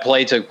after that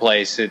play took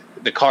place that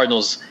the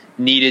Cardinals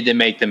needed to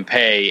make them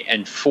pay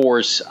and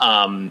force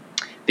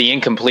the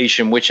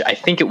incompletion, which I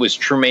think it was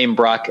Trumaine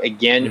Brock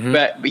again,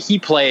 but he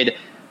played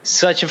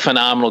such a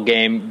phenomenal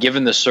game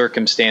given the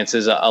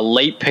circumstances. A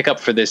late pickup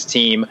for this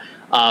team,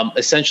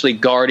 essentially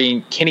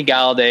guarding Kenny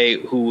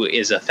Golladay, who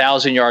is a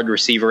 1,000-yard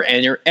receiver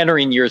and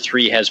entering year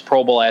 3, has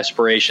Pro Bowl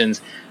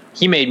aspirations.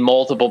 He made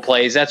multiple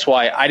plays. That's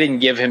why I didn't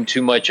give him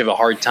too much of a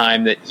hard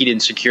time that he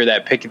didn't secure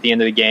that pick at the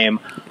end of the game,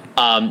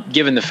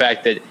 given the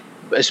fact that,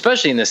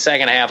 especially in the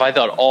second half, I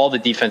thought all the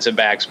defensive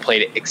backs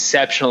played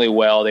exceptionally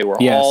well. They were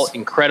all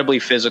incredibly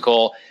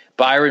physical.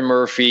 Byron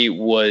Murphy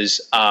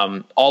was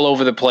all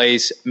over the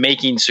place,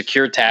 making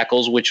secure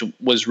tackles, which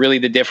was really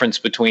the difference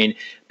between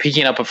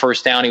picking up a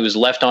first down. He was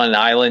left on an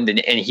island,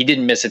 and he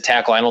didn't miss a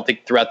tackle, I don't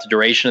think, throughout the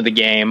duration of the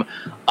game.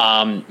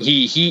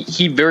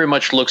 He very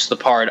much looks the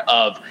part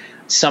of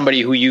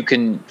somebody who you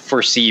can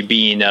foresee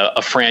being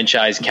a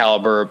franchise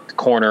caliber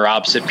corner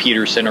opposite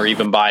Peterson or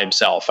even by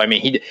himself. I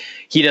mean,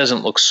 he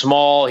doesn't look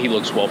small. He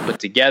looks well put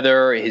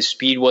together. His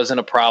speed wasn't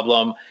a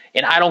problem.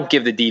 And I don't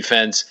give the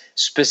defense,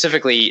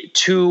 specifically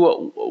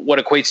what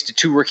equates to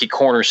 2 rookie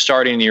corners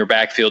starting in your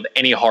backfield,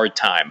 any hard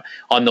time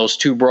on those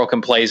 2 broken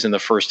plays in the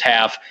first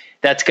half.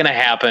 That's going to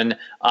happen.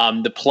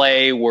 The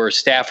play where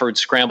Stafford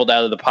scrambled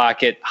out of the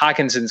pocket,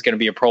 Hawkinson's going to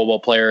be a Pro Bowl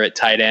player at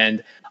tight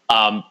end.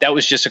 That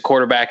was just a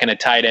quarterback and a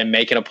tight end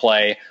making a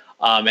play.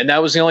 And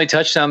that was the only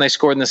touchdown they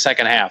scored in the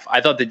second half. I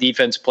thought the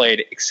defense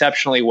played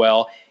exceptionally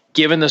well,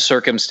 given the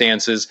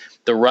circumstances.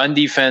 The run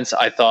defense,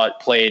 I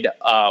thought, played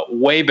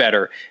way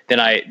better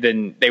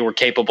than they were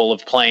capable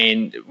of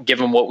playing,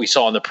 given what we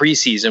saw in the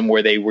preseason,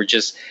 where they were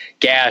just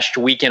gashed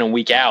week in and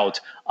week out.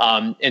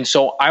 And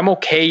so I'm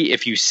okay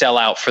if you sell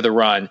out for the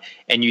run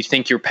and you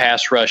think your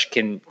pass rush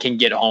can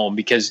get home,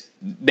 because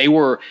they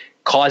were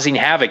causing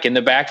havoc in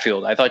the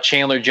backfield. I thought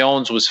Chandler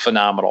Jones was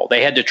phenomenal.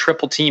 They had to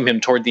triple team him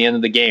toward the end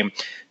of the game.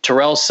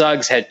 Terrell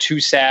Suggs had 2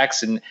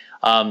 sacks and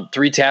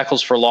 3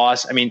 tackles for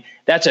loss. I mean,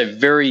 that's a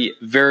very,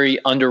 very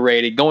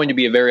going to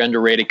be a very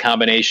underrated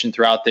combination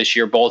throughout this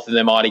year. Both of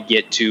them ought to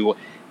get to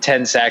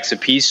 10 sacks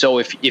apiece. So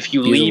if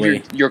you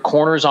leave your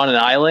corners on an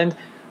island,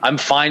 I'm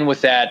fine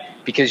with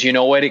that, because you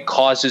know what? It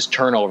causes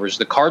turnovers.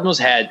 The Cardinals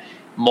had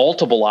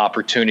multiple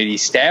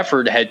opportunities.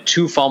 Stafford had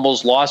 2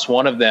 fumbles, lost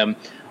one of them.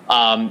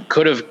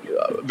 Could have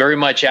very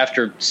much,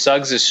 after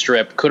Suggs'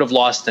 strip, could have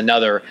lost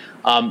another.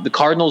 The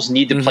Cardinals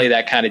need to play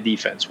that kind of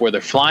defense where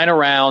they're flying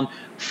around,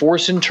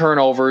 forcing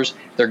turnovers.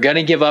 They're going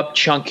to give up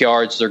chunk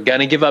yards. They're going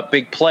to give up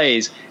big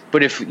plays.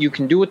 But if you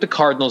can do what the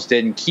Cardinals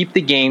did and keep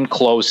the game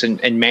close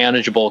and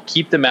manageable,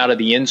 keep them out of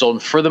the end zone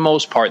for the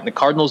most part, and the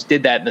Cardinals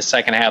did that in the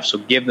second half, so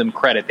give them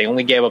credit. They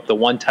only gave up the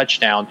 1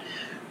 touchdown.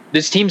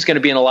 this team's going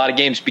to be in a lot of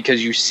games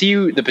because you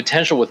see the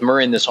potential with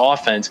Murray in this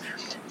offense.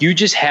 You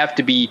just have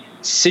to be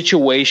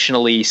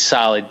situationally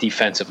solid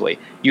defensively.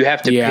 You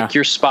have to pick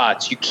your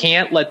spots. You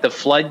can't let the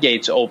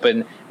floodgates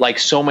open like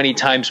so many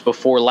times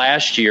before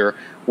last year,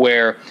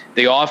 where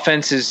the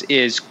offense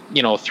is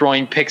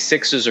throwing pick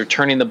sixes or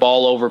turning the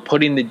ball over,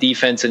 putting the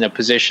defense in a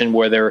position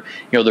where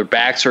their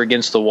backs are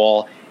against the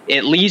wall.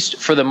 At least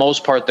for the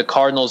most part, the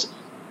Cardinals,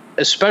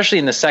 especially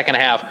in the second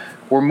half,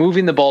 were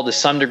moving the ball to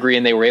some degree,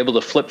 and they were able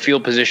to flip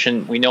field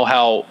position. We know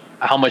how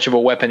much of a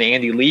weapon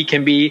Andy Lee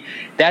can be.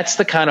 That's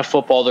the kind of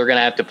football they're going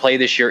to have to play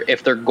this year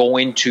if they're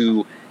going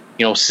to,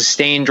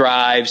 sustain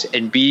drives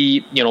and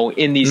be,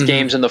 in these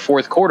games in the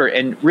fourth quarter.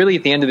 And really,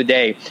 at the end of the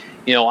day,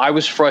 I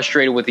was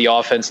frustrated with the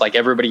offense like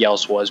everybody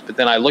else was. But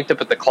then I looked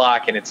up at the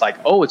clock, and it's like,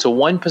 oh, it's a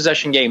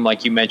one-possession game,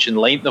 like you mentioned,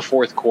 late in the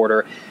fourth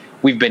quarter.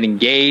 We've been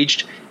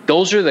engaged.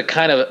 Those are the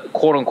kind of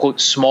quote-unquote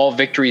small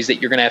victories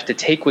that you're going to have to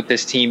take with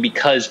this team,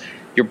 because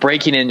you're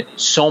breaking in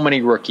so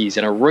many rookies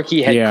and a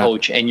rookie head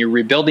coach, and you're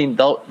rebuilding.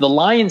 The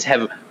Lions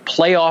have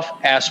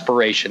playoff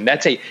aspiration.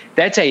 That's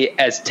a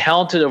as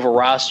talented of a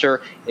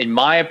roster, in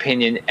my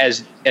opinion,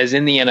 as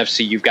in the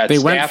NFC. You've got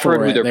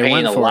Stafford, who they're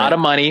paying a lot of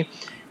money.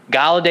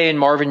 Galladay and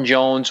Marvin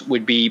Jones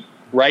would be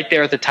right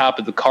there at the top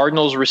of the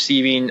Cardinals'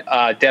 receiving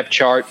depth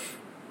chart.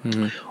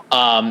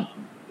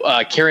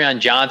 Kerryon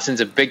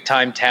Johnson's a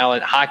big-time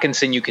talent.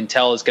 Hawkinson, you can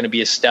tell, is going to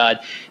be a stud.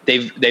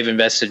 They've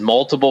invested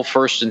multiple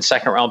first and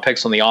second-round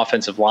picks on the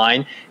offensive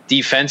line.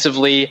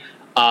 Defensively,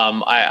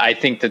 I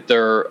think that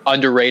they're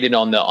underrated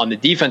on the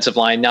defensive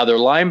line. Now, their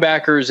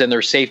linebackers and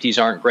their safeties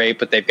aren't great,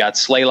 but they've got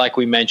Slay, like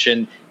we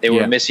mentioned. They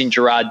were missing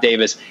Gerard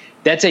Davis.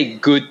 That's a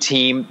good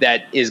team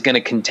that is going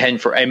to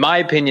contend for, in my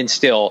opinion,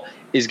 still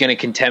is going to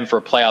contend for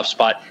a playoff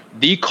spot.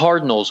 The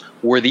Cardinals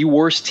were the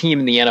worst team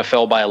in the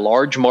NFL by a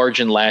large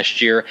margin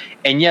last year.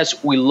 And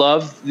yes, we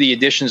love the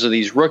additions of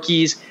these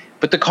rookies,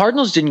 but the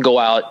Cardinals didn't go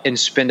out and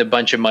spend a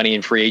bunch of money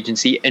in free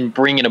agency and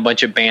bring in a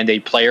bunch of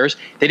Band-Aid players.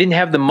 They didn't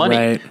have the money.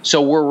 Right.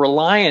 So we're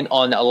reliant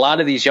on a lot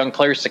of these young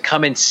players to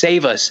come and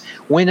save us,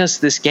 win us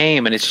this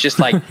game. And it's just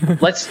like,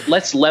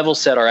 let's level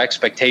set our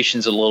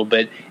expectations a little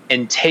bit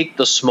and take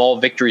the small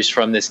victories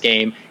from this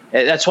game.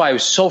 That's why I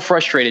was so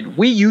frustrated.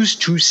 We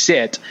used to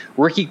sit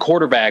rookie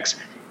quarterbacks,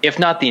 if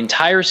not the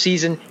entire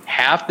season,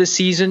 half the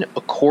season,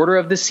 a quarter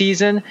of the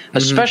season,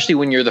 especially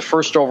when you're the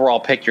first overall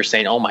pick. You're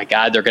saying, oh, my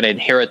God, they're going to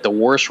inherit the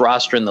worst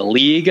roster in the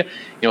league,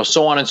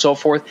 so on and so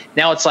forth.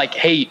 Now it's like,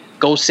 hey,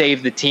 go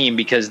save the team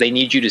because they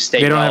need you to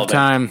stay relevant. They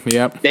don't have time.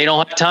 Yep. They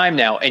don't have time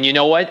now. And you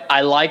know what?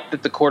 I like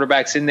that the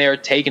quarterback's in there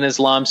taking his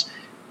lumps.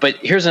 But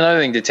here's another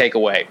thing to take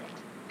away.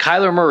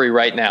 Kyler Murray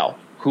right now,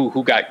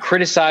 who got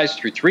criticized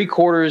through three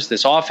quarters.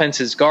 This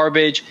offense is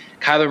garbage.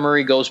 Kyler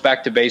Murray goes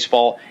back to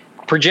baseball.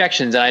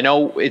 Projections, and I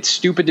know it's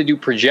stupid to do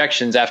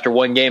projections after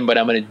one game, but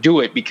I'm going to do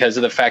it because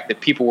of the fact that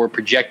people were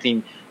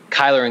projecting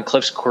Kyler and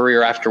Cliff's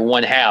career after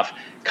one half.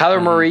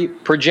 Kyler Murray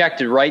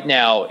projected right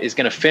now is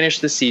going to finish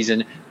the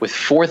season with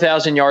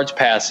 4,000 yards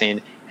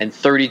passing and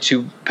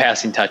 32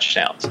 passing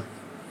touchdowns.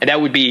 And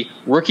that would be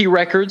rookie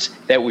records.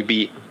 That would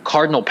be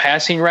Cardinal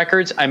passing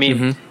records. I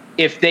mean,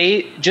 if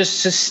they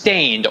just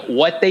sustained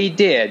what they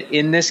did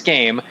in this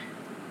game,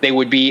 they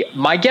would be,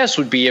 my guess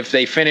would be, if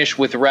they finish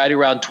with right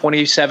around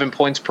 27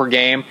 points per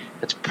game,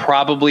 that's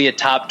probably a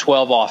top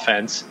 12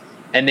 offense.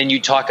 And then you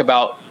talk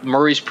about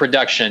Murray's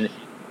production,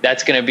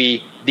 that's going to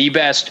be the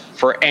best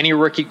for any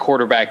rookie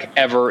quarterback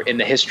ever in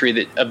the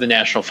history of the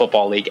National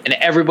Football League. And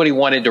everybody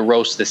wanted to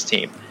roast this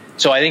team.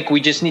 So I think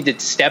we just need to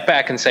step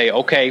back and say,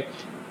 okay,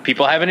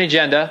 people have an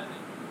agenda.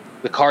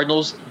 The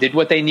Cardinals did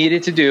what they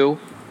needed to do,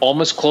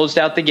 almost closed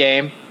out the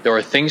game. There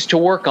are things to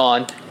work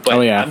on.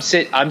 But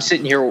I'm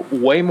sitting here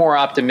way more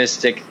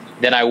optimistic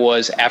than I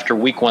was after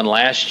week one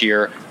last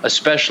year,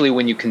 especially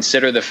when you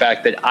consider the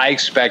fact that I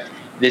expect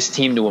this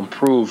team to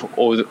improve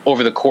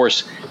over the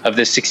course of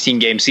this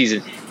 16-game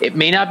season. It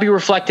may not be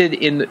reflected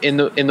in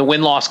the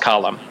win-loss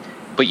column,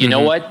 but you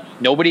know what?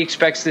 Nobody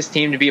expects this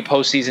team to be a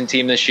postseason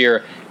team this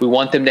year. We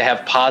want them to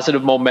have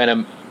positive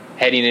momentum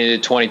heading into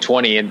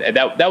 2020, and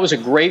that was a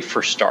great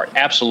first start.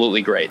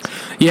 Absolutely great.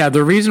 Yeah,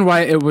 the reason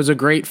why it was a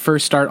great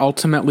first start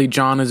ultimately,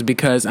 John, is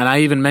because, and I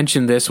even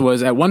mentioned this,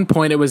 was at one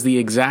point it was the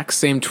exact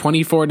same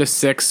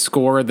 24-6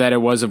 score that it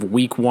was of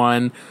week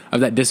one of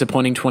that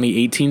disappointing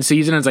 2018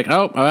 season. It's like,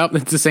 oh, well,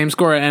 it's the same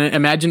score. And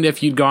imagine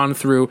if you'd gone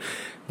through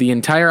the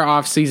entire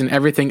offseason,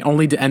 everything,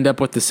 only to end up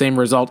with the same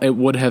result. It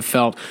would have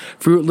felt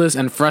fruitless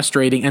and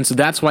frustrating. And so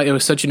that's why it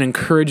was such an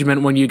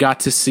encouragement when you got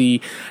to see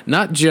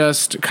not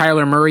just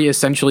Kyler Murray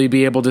essentially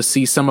be able to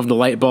see some of the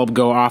light bulb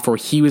go off, where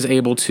he was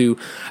able to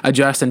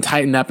adjust and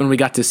tighten up, and we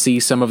got to see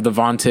some of the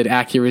vaunted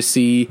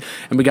accuracy,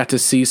 and we got to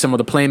see some of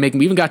the playmaking.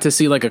 We even got to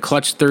see like a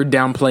clutch third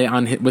down play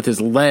with his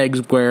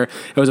legs, where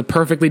it was a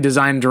perfectly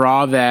designed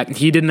draw that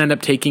he didn't end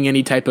up taking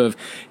any type of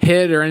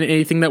hit or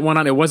anything that went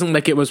on. It wasn't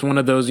like it was one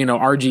of those,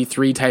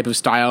 RG3 type of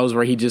styles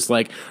where he just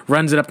like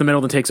runs it up the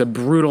middle and takes a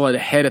brutal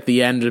hit at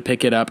the end to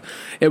pick it up.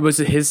 It was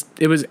who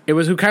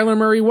Kyler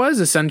Murray was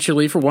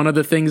essentially, for one of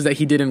the things that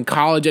he did in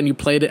college, and you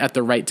played it at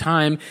the right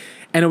time.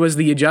 And it was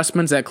the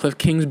adjustments that Cliff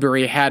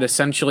Kingsbury had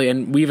essentially,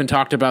 and we even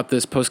talked about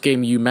this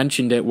post-game, you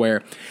mentioned it,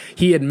 where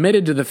he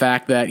admitted to the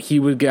fact that he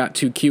got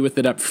too cute with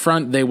it up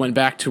front. They went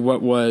back to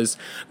what was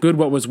good,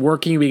 what was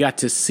working. We got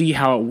to see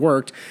how it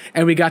worked,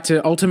 and we got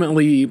to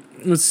ultimately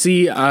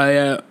see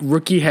a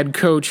rookie head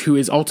coach who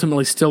is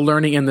ultimately still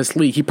learning in this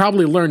league. He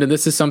probably learned, and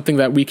this is something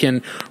that we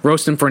can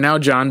roast him for now,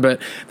 John,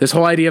 but this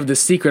whole idea of the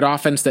secret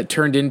offense that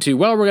turned into,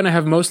 well, we're going to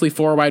have mostly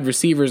 4 wide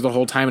receivers the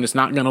whole time, and it's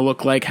not going to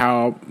look like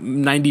how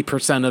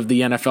 90% of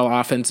the NFL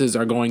offenses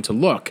are going to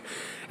look.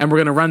 And we're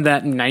going to run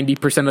that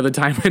 90% of the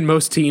time when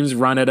most teams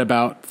run at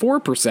about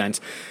 4%.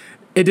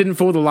 It didn't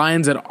fool the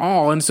Lions at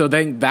all, and so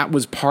then that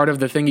was part of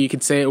the thing. You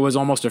could say it was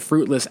almost a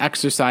fruitless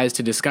exercise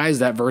to disguise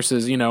that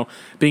versus,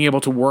 being able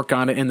to work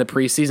on it in the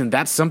preseason.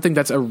 That's something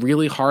that's a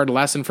really hard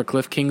lesson for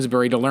Cliff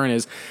Kingsbury to learn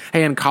is,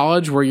 hey, in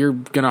college where you're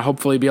going to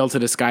hopefully be able to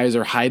disguise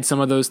or hide some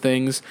of those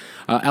things.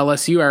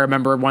 LSU, I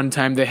remember one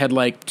time they had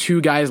like 2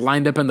 guys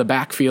lined up in the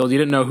backfield. You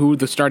didn't know who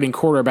the starting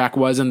quarterback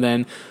was, and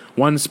then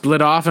one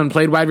split off and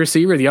played wide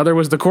receiver. The other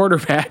was the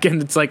quarterback.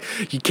 And it's like,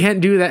 you can't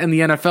do that in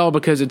the NFL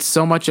because it's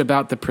so much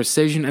about the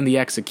precision and the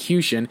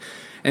execution.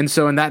 And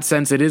so in that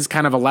sense, it is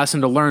kind of a lesson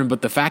to learn.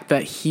 But the fact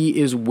that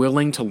he is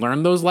willing to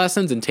learn those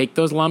lessons and take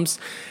those lumps,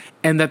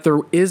 and that there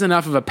is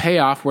enough of a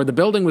payoff where the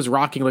building was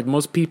rocking. Like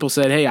most people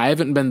said, hey, I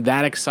haven't been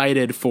that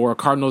excited for a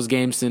Cardinals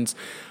game since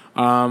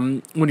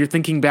when you're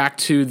thinking back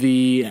to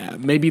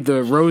maybe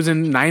the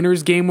Rosen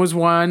Niners game was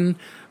one.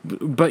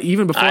 But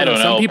even before I don't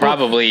know,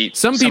 probably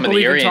some of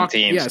the Arian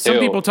teams. Yeah, some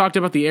people talked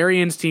about the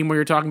Arians team where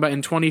you're talking about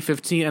in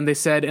 2015, and they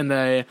said in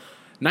the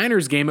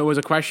Niners game it was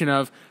a question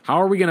of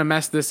how are we going to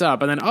mess this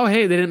up, and then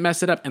hey, they didn't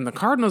mess it up. In the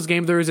Cardinals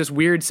game, there was this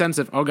weird sense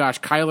of oh gosh,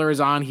 Kyler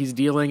is on, he's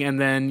dealing, and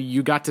then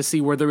you got to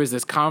see where there was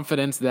this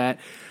confidence that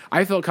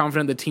I felt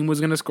confident the team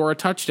was going to score a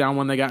touchdown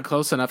when they got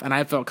close enough, and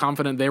I felt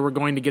confident they were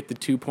going to get the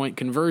 2-point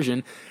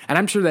conversion. And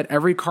I'm sure that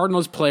every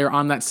Cardinals player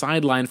on that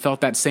sideline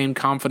felt that same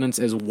confidence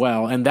as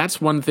well. And that's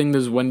one thing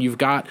is when you've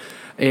got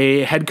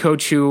a head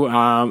coach who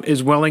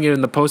is willing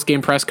in the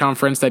post-game press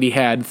conference that he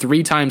had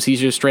 3 times,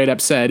 he's just straight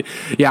up said,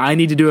 yeah, I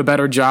need to do a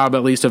better job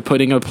at least of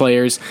putting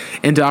players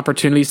into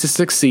opportunities to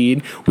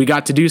succeed. We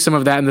got to do some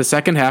of that in the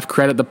second half.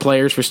 Credit the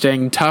players for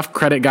staying tough.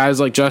 Credit guys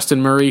like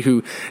Justin Murray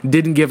who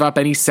didn't give up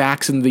any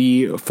sacks in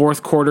the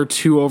fourth quarter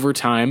to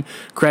overtime.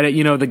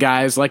 Credit, the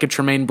guys like a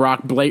Tremaine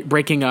Brock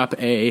breaking up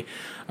a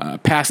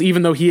pass.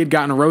 Even though he had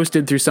gotten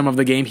roasted through some of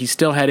the game, he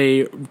still had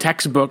a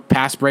textbook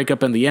pass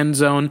breakup in the end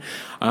zone.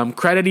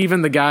 Credit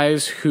even the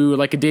guys who,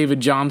 like a David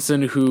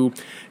Johnson, who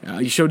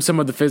showed some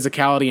of the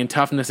physicality and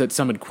toughness that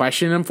some had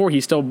questioned him for.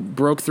 He still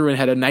broke through and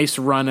had a nice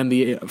run in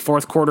the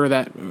fourth quarter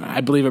that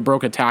I believe it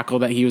broke a tackle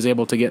that he was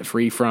able to get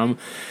free from.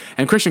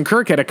 And Christian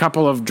Kirk had a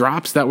couple of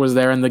drops that was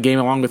there in the game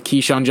along with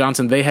Keyshawn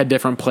Johnson. They had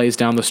different plays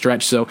down the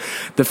stretch. So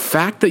the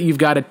fact that you've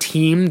got a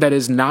team that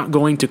is not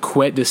going to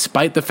quit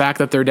despite the fact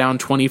that they're down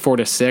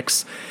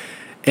 24-6,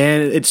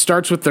 and it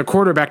starts with the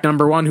quarterback,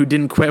 number one, who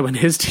didn't quit when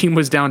his team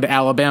was down to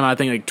Alabama, I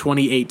think like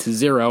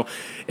 28-0.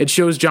 It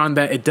shows, John,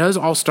 that it does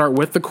all start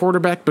with the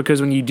quarterback,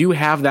 because when you do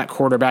have that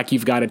quarterback,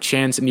 you've got a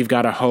chance and you've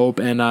got a hope.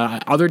 And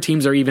other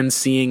teams are even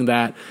seeing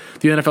that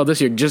the NFL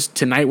this year. Just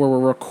tonight, where we're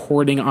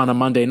recording on a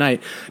Monday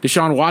night,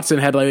 Deshaun Watson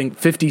had, I think,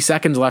 50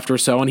 seconds left or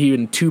so, and he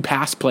in 2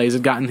 pass plays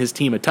had gotten his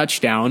team a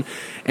touchdown.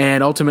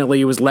 And ultimately,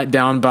 he was let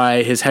down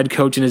by his head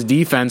coach and his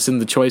defense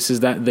and the choices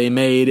that they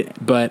made.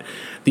 But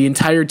the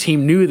entire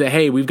team knew that,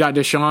 hey, we've got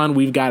Deshaun,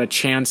 we've got a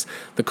chance.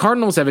 The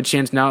Cardinals have a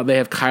chance now that they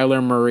have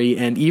Kyler Murray,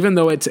 and even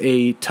though it's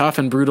a tough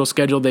and brutal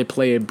schedule, they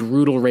play a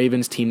brutal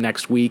Ravens team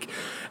next week.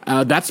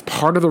 That's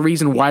part of the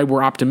reason why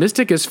we're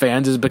optimistic as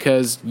fans, is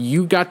because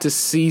you got to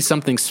see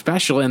something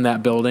special in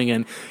that building,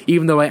 and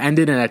even though it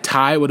ended in a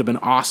tie, it would have been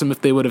awesome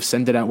if they would have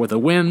sent it out with a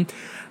win.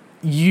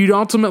 You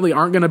ultimately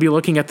aren't going to be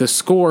looking at the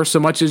score so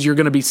much as you're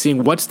going to be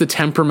seeing what's the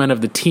temperament of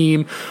the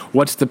team,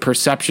 what's the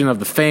perception of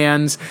the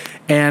fans,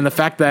 and the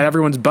fact that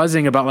everyone's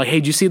buzzing about, like,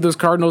 hey, did you see those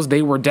Cardinals?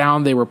 They were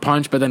down, they were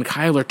punched, but then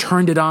Kyler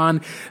turned it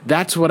on.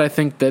 That's what I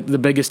think that the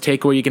biggest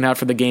takeaway you can have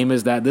for the game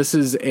is that this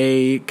is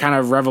a kind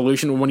of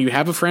revolution. When you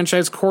have a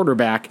franchise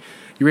quarterback,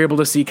 you're able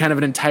to see kind of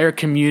an entire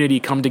community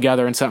come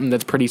together in something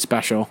that's pretty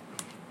special.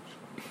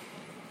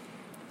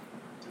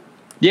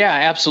 Yeah,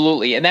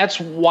 absolutely. And that's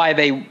why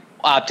they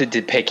opted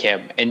to pick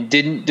him and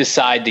didn't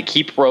decide to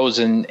keep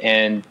Rosen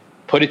and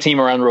put a team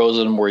around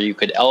Rosen where you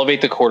could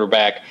elevate the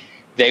quarterback.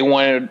 They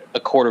wanted a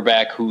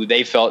quarterback who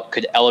they felt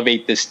could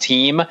elevate this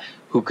team,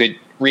 who could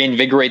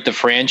reinvigorate the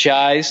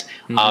franchise,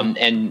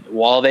 and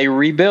while they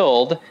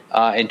rebuild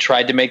and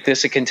tried to make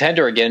this a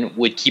contender again,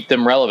 would keep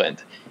them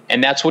relevant.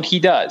 And that's what he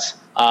does,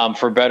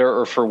 for better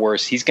or for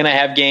worse. He's going to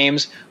have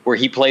games where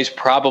he plays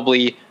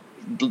probably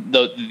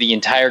the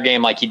entire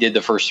game like he did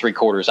the first 3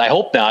 quarters. I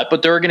hope not,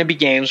 but there are going to be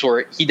games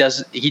where he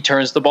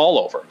turns the ball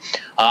over.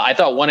 I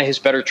thought one of his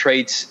better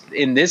traits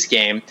in this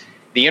game,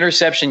 the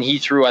interception he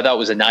threw, I thought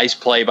was a nice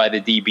play by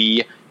the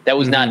DB. That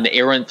was not an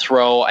errant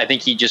throw. I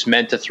think he just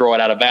meant to throw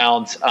it out of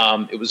bounds.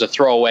 It was a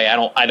throwaway.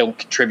 I don't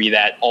contribute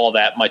all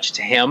that much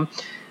to him.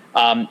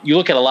 You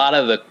look at a lot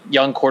of the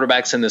young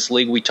quarterbacks in this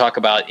league, we talk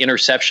about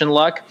interception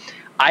luck.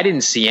 I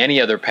didn't see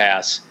any other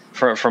pass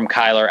from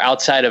Kyler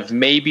outside of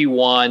maybe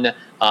one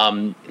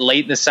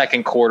late in the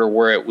second quarter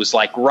where it was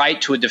like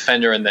right to a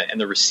defender and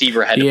the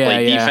receiver had to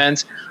play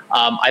defense.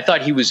 I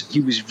thought he was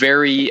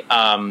very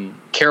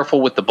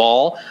careful with the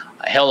ball,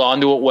 held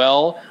onto it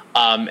well.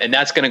 And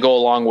that's going to go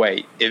a long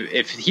way.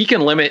 If he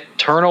can limit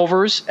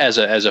turnovers as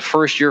a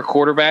first year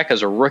quarterback,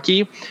 as a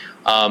rookie,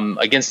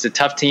 against a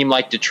tough team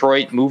like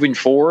Detroit moving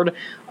forward,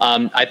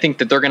 I think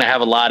that they're going to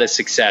have a lot of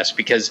success,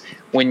 because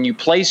when you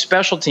play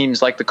special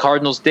teams like the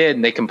Cardinals did,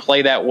 and they can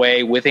play that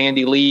way with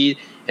Andy Lee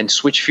and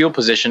switch field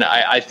position,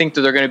 I think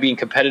that they're going to be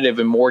competitive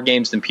in more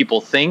games than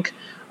people think.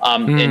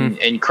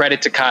 And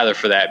credit to Kyler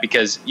for that,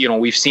 because,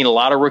 we've seen a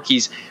lot of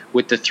rookies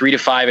with the 3 to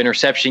 5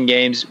 interception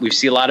games. We've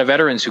seen a lot of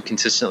veterans who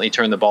consistently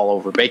turn the ball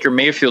over. Baker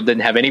Mayfield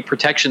didn't have any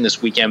protection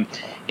this weekend,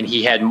 and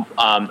he had,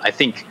 I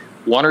think,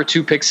 1 or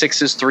 2 pick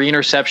sixes, 3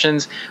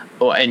 interceptions.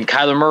 And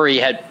Kyler Murray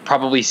had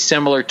probably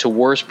similar to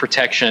worse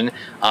protection,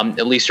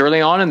 at least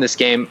early on in this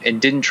game,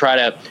 and didn't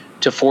try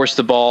to force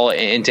the ball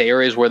into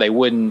areas where they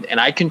wouldn't. And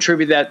I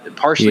contribute that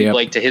partially,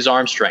 Blake, to his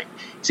arm strength.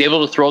 He's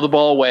able to throw the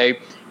ball away.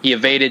 He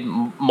evaded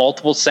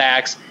multiple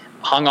sacks,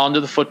 hung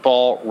onto the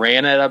football,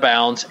 ran out of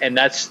bounds, and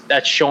that's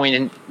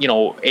showing,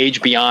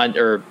 age beyond,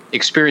 or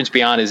experience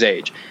beyond his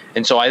age.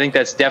 And so I think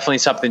that's definitely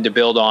something to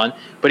build on.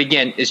 But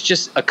again, it's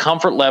just a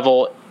comfort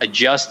level,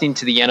 adjusting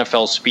to the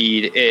NFL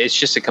speed. It's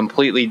just a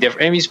completely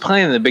different. I mean, he's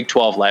playing in the Big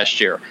 12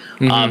 last year.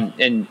 And,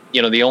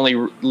 the only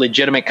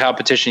legitimate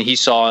competition he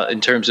saw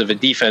in terms of a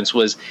defense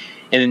was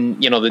in,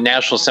 the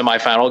national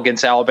semifinal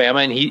against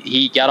Alabama. And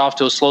he got off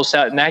to a slow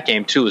start in that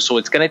game too. So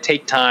it's going to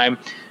take time,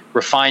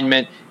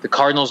 refinement. The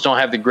Cardinals don't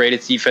have the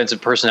greatest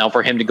defensive personnel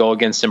for him to go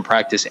against in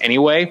practice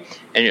anyway.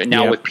 And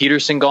now with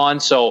Peterson gone.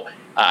 So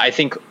I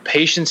think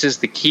patience is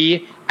the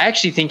key. I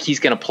actually think he's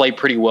going to play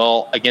pretty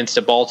well against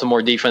a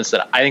Baltimore defense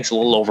that I think is a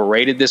little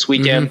overrated this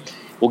weekend.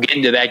 We'll get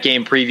into that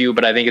game preview,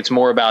 but I think it's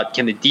more about,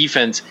 can the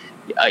defense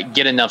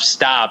get enough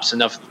stops,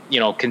 enough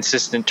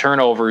consistent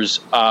turnovers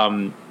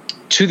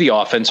to the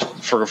offense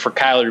for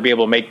Kyler to be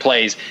able to make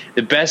plays.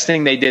 The best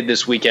thing they did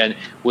this weekend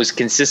was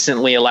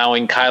consistently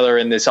allowing Kyler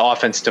in this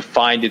offense to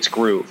find its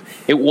groove.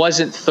 It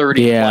wasn't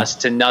 30 plus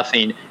to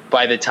nothing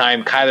by the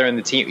time Kyler and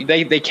the team,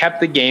 they kept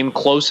the game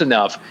close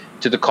enough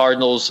to the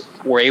Cardinals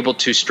were able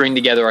to string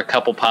together a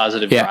couple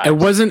positive drives.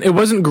 It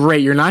wasn't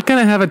great. You're not going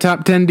to have a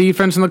top 10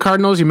 defense in the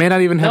Cardinals. You may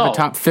not even have a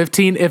top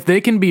 15 if they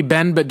can be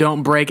bend but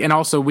don't break. And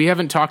also, we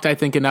haven't talked, I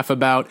think, enough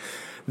about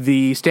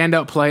the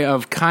standout play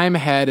of Keim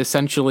had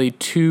essentially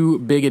 2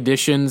 big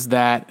additions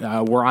that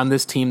were on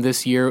this team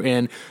this year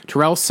in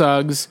Terrell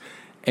Suggs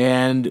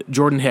and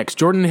Jordan Hicks.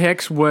 Jordan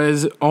Hicks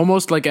was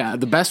almost like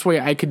the best way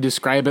I could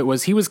describe it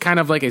was he was kind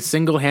of like a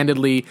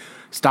single-handedly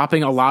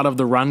stopping a lot of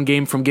the run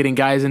game from getting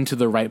guys into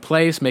the right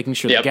place, making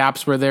sure the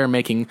gaps were there,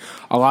 making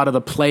a lot of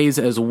the plays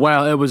as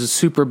well. It was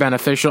super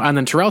beneficial. And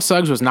then Terrell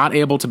Suggs was not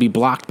able to be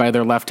blocked by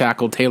their left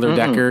tackle, Taylor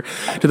Decker,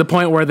 to the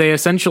point where they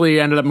essentially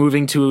ended up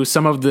moving to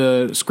some of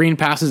the screen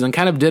passes and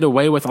kind of did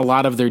away with a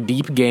lot of their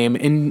deep game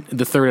in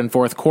the third and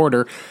fourth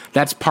quarter.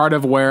 That's part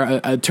of where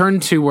a turn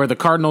to where the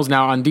Cardinals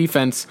now on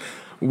defense,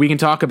 we can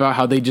talk about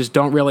how they just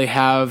don't really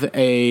have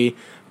a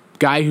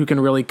guy who can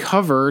really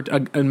cover a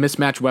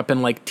mismatch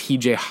weapon like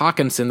TJ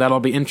Hawkinson. That'll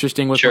be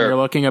interesting when you're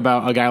looking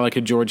about a guy like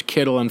a George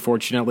Kittle,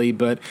 unfortunately,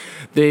 but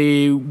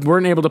they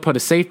weren't able to put a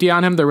safety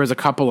on him. There was a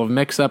couple of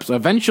mix-ups.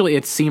 Eventually,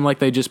 it seemed like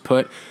they just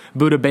put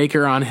Budda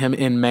Baker on him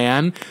in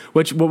man,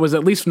 which what was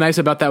at least nice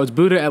about that was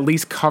Budda at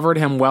least covered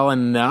him well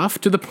enough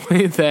to the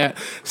point that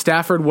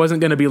Stafford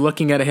wasn't going to be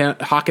looking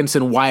at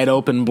Hawkinson wide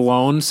open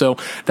blown. So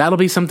that'll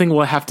be something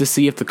we'll have to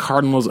see if the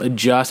Cardinals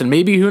adjust. And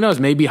maybe, who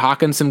knows, maybe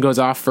Hawkinson goes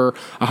off for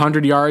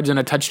 100 yards and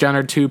a touchdown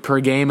or 2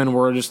 per game, and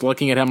we're just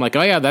looking at him like,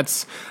 oh yeah,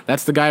 that's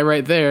the guy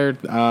right there.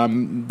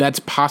 That's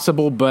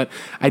possible, but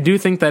I do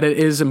think that it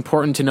is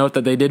important to note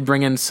that they did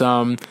bring in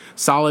some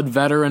solid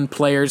veteran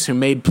players who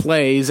made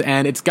plays,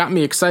 and it's got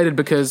me excited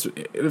because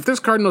if this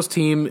Cardinals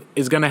team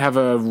is going to have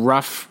a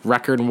rough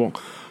record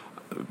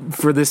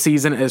for this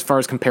season as far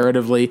as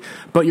comparatively,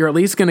 but you're at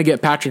least going to get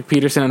Patrick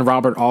Peterson and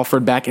Robert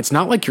Alford back. It's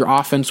not like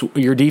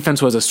your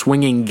defense was a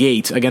swinging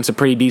gate against a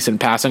pretty decent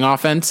passing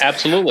offense.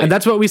 Absolutely. And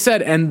that's what we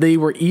said. And they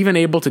were even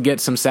able to get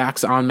some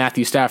sacks on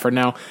Matthew Stafford.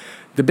 Now,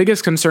 the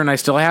biggest concern I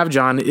still have,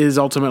 John, is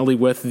ultimately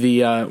with the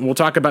we'll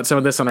talk about some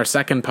of this on our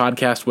second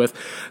podcast with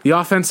the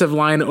offensive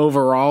line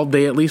overall.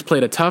 They at least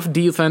played a tough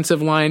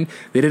defensive line.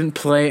 They didn't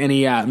play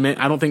any I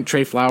don't think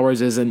Trey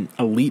Flowers is an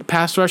elite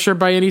pass rusher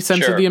by any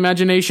sense of the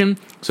imagination.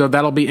 So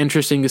that'll be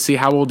interesting to see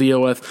how we'll deal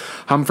with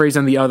Humphreys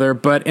and the other.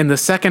 But in the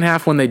second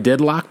half, when they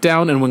did lock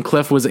down and when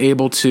Cliff was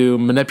able to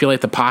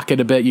manipulate the pocket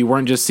a bit, you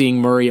weren't just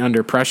seeing Murray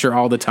under pressure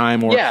all the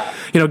time or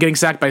getting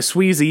sacked by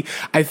Sweezy.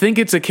 I think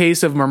it's a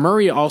case of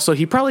Murray also,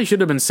 he probably should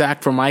have been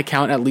sacked from my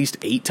count at least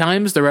 8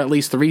 times. There were at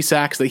least 3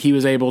 sacks that he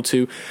was able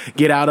to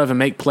get out of and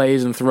make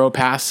plays and throw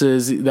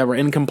passes that were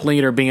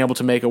incomplete or being able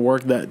to make it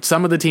work. That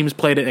some of the teams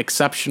played it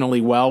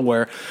exceptionally well,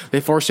 where they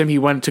forced him. He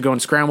went to go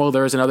and scramble.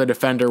 There was another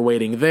defender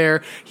waiting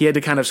there. He had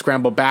to kind of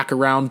scramble back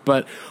around.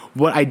 But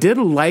what I did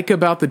like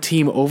about the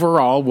team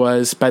overall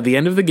was by the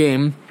end of the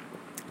game,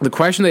 the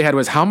question they had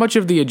was how much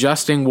of the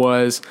adjusting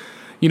was,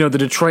 the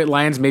Detroit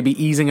Lions maybe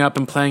easing up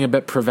and playing a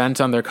bit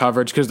prevent on their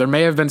coverage, because there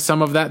may have been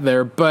some of that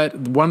there. But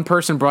one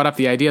person brought up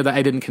the idea that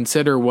I didn't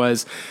consider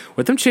was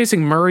with them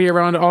chasing Murray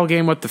around all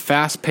game with the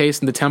fast pace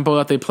and the tempo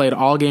that they played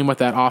all game with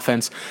that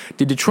offense,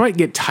 did Detroit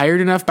get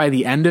tired enough by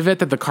the end of it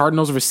that the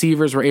Cardinals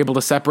receivers were able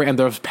to separate, and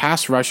those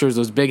pass rushers,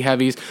 those big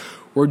heavies,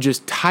 were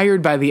just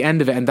tired by the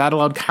end of it, and that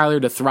allowed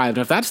Kyler to thrive? And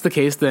if that's the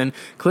case, then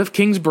Cliff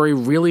Kingsbury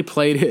really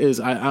played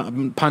his,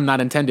 pun not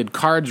intended,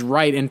 cards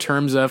right in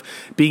terms of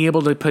being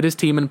able to put his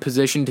team in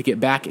position to get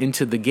back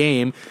into the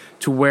game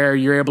to where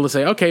you're able to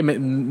say, okay,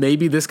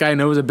 maybe this guy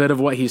knows a bit of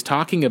what he's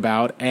talking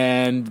about,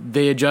 and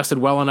they adjusted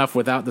well enough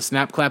without the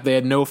snap clap. They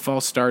had no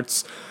false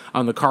starts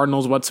on the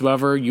Cardinals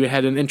whatsoever. You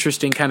had an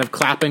interesting kind of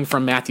clapping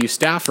from Matthew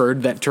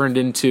Stafford that turned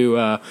into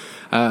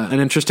an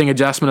interesting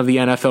adjustment of the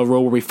NFL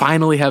rule where we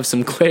finally have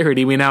some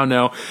clarity. We now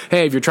know,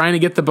 hey, if you're trying to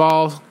get the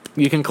ball,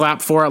 you can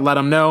clap for it, let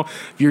them know.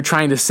 If you're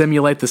trying to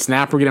simulate the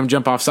snap or get them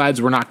jump off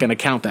sides, we're not going to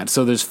count that.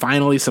 So there's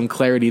finally some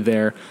clarity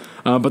there.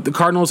 But the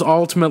Cardinals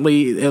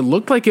ultimately, it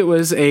looked like it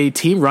was a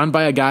team run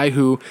by a guy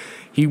who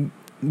he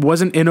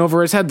wasn't in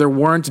over his head. There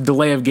weren't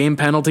delay of game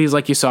penalties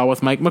like you saw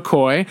with Mike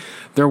McCoy.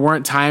 There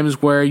weren't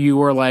times where you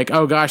were like,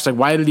 oh gosh, like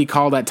why did he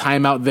call that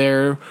timeout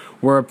there?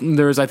 Where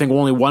there was, I think,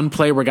 only one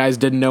play where guys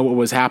didn't know what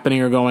was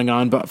happening or going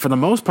on. But for the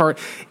most part,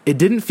 it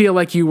didn't feel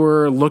like you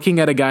were looking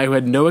at a guy who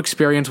had no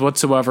experience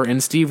whatsoever in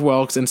Steve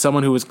Wilks and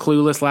someone who was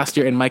clueless last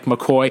year in Mike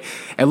McCoy.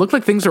 It looked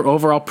like things are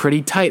overall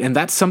pretty tight, and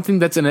that's something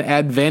that's an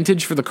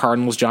advantage for the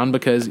Cardinals, John,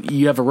 because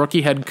you have a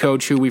rookie head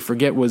coach who we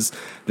forget was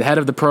the head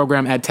of the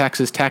program at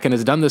Texas Tech and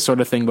has done this sort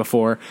of thing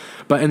before.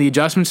 But in the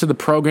adjustments to the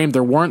program,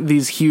 there weren't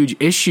these huge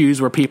issues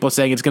where people are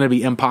saying it's going to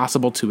be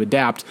impossible to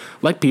adapt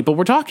like people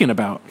were talking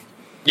about.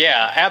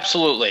 Yeah,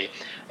 absolutely.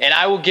 And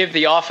I will give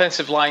the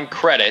offensive line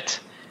credit.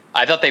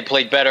 I thought they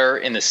played better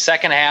in the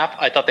second half.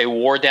 I thought they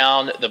wore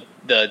down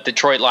the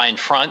Detroit line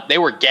front. They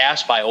were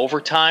gassed by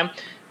overtime.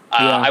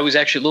 I was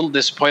actually a little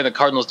disappointed the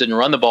Cardinals didn't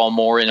run the ball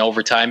more in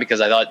overtime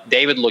because I thought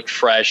David looked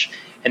fresh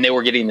and they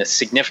were getting a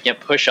significant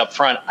push up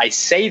front. I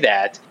say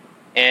that,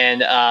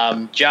 and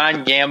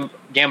John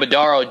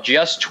Gambadaro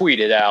just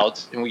tweeted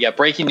out, and we got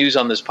breaking news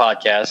on this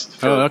podcast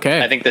for,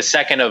 I think, the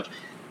second of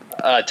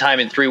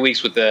time in 3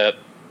 weeks with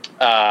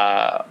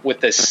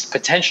this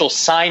potential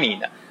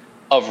signing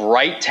of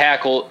right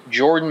tackle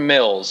Jordan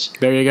Mills.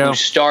 There you go. Who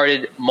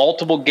started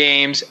multiple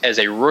games as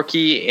a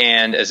rookie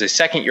and as a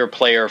second-year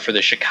player for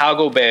the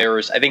Chicago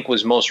Bears. I think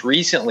was most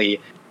recently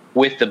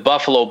with the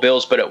Buffalo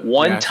Bills, but at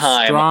one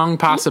time, strong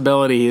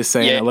possibility. He's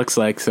saying it looks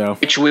like so,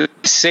 which would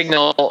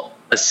signal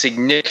a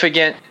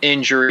significant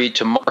injury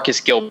to Marcus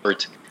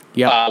Gilbert.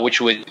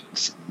 Which would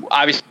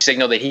obviously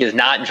signal that he is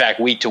not, in fact,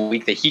 week to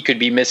week, that he could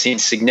be missing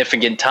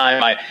significant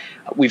time.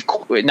 We've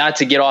not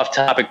to get off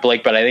topic,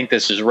 Blake, but I think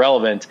this is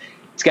relevant.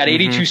 He's got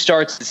 82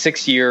 starts in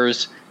 6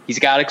 years. He's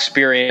got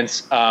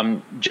experience.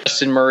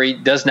 Justin Murray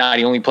does not.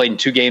 He only played in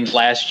 2 games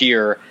last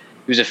year.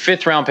 He was a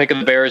 5th-round pick of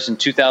the Bears in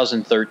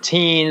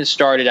 2013.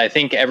 Started, I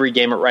think, every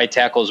game at right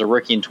tackle as a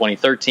rookie in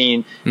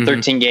 2013.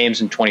 13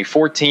 games in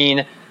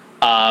 2014.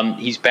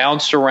 He's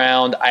bounced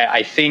around.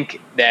 I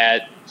think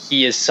that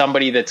he is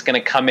somebody that's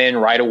going to come in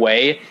right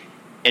away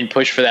and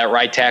push for that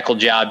right tackle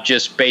job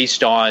just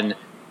based on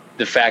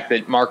the fact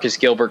that Marcus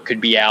Gilbert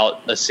could be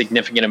out a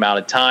significant amount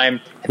of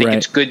time. I think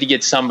it's good to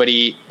get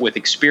somebody with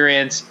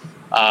experience.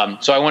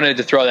 So I wanted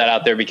to throw that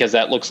out there because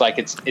that looks like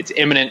it's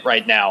imminent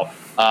right now.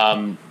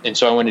 And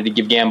so I wanted to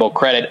give Gambo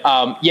credit.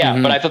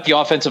 But I thought the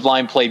offensive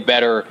line played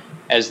better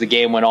as the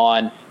game went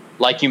on.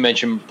 Like you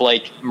mentioned,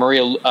 Blake, Murray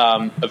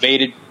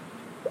evaded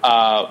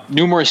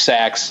numerous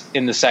sacks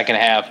in the second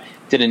half,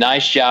 did a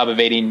nice job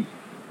evading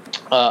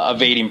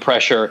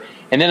pressure.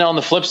 And then on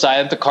the flip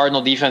side, the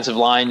Cardinal defensive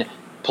line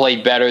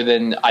played better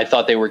than I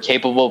thought they were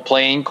capable of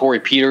playing. Corey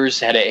Peters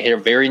had a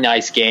very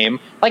nice game,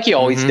 like he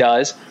always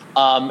does.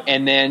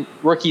 And then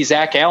rookie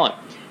Zach Allen,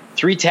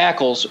 3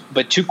 tackles,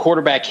 but 2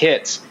 quarterback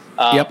hits,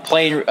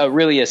 playing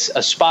really a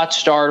spot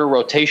starter,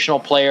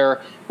 rotational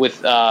player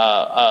with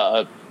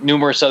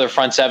numerous other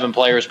front 7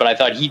 players, but I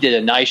thought he did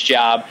a nice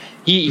job.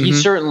 He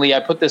certainly, I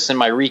put this in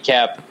my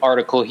recap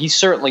article, he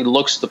certainly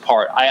looks the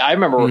part. I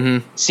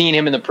remember seeing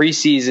him in the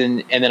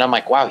preseason, and then I'm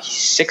like, wow, he's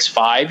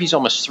 6'5", he's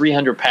almost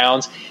 300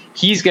 pounds.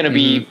 He's going to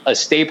be a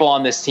staple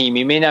on this team.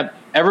 He may not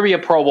ever be a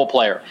Pro Bowl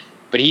player,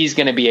 but he's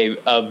going to be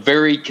a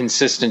very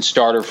consistent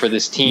starter for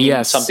this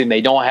team, something they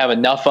don't have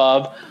enough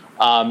of.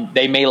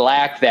 They may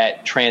lack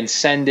that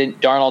transcendent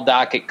Darnell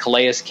Dockett,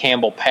 Calais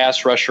Campbell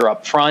pass rusher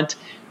up front,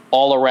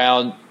 all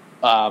around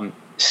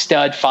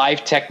stud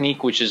 5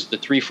 technique, which is the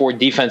 3-4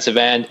 defensive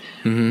end.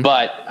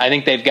 But I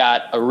think they've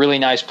got a really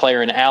nice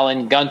player in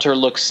Allen. Gunter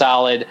looks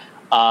solid.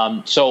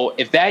 So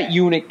if that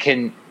unit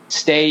can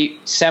stay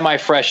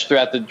semi-fresh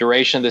throughout the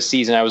duration of the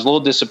season, I was a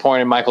little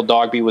disappointed Michael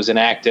Dogbe was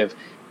inactive.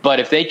 But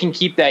if they can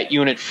keep that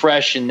unit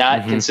fresh and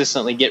not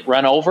consistently get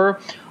run over,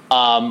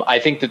 I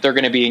think that they're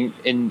going to be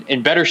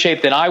in better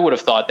shape than I would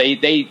have thought.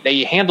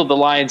 They handled the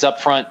Lions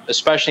up front,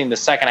 especially in the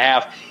second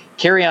half.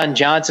 Kerryon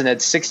Johnson had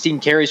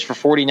 16 carries for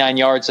 49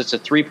 yards. That's a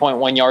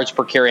 3.1 yards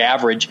per carry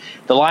average.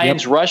 The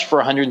Lions rushed for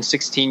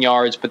 116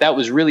 yards, but that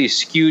was really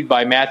skewed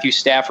by Matthew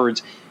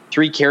Stafford's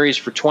 3 carries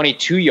for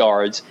 22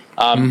 yards.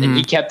 And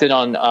he kept it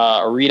on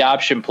a read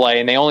option play,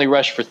 and they only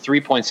rushed for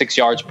 3.6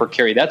 yards per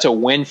carry. That's a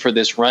win for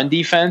this run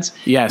defense.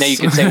 Yes. Now you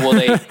can say,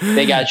 well,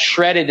 they got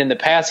shredded in the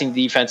passing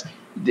defense.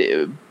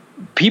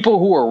 People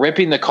who are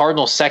ripping the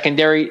Cardinals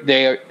secondary,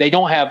 they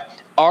don't have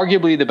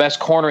arguably the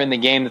best corner in the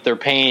game that they're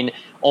paying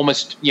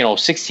almost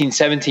 16,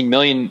 17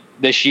 million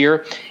this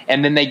year.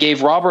 And then they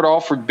gave Robert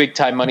Alford big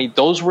time money.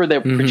 Those were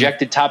their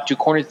projected top 2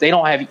 corners. They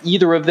don't have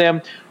either of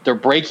them. They're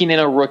breaking in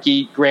a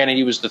rookie. Granted,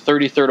 he was the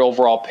 33rd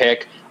overall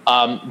pick.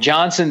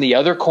 Johnson, the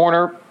other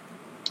corner,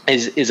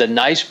 is a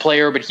nice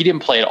player, but he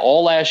didn't play at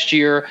all last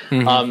year.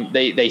 Chris Jones.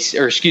 They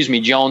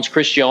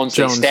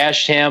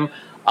stashed him.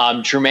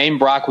 Jermaine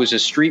Brock was a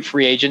street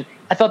free agent.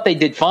 I thought they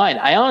did fine.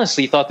 I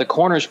honestly thought the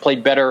corners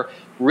played better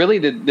really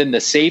than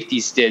the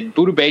safeties did.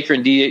 Budda Baker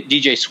and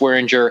DJ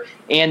Swearinger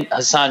and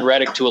Hassan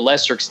Reddick to a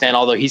lesser extent,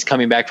 although he's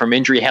coming back from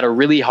injury, had a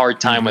really hard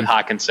time with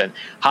Hockenson.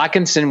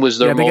 Hockenson was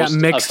their most... they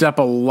got mixed up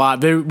a lot.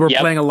 They were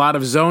playing a lot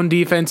of zone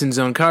defense and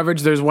zone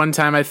coverage. There's one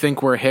time, I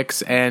think, where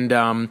Hicks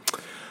and...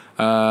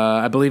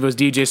 I believe it was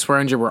DJ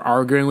Swearinger were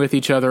arguing with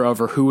each other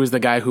over who was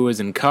the guy who was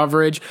in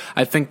coverage.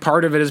 I think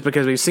part of it is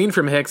because we've seen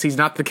from Hicks, he's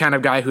not the kind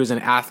of guy who's an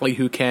athlete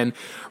who can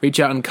reach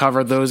out and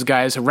cover those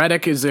guys.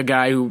 Reddick is a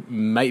guy who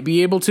might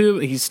be able to.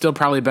 He's still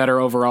probably better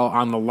overall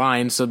on the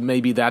line, so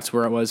maybe that's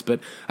where it was. But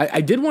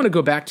I did want to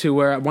go back to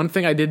where one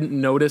thing I didn't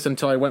notice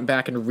until I went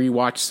back and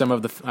rewatched some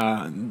of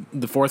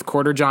the fourth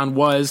quarter, John,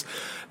 was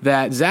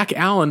that Zach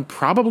Allen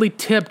probably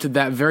tipped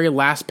that very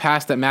last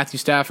pass that Matthew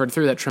Stafford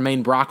threw that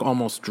Tremaine Brock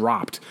almost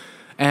dropped.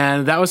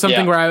 And that was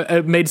something where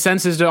it made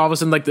sense as to all of a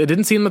sudden, like, it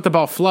didn't seem that the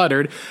ball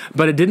fluttered,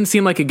 but it didn't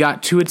seem like it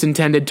got to its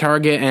intended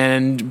target,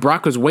 and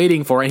Brock was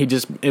waiting for it.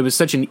 It was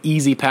such an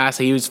easy pass.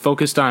 He was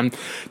focused on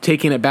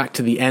taking it back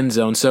to the end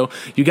zone. So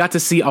you got to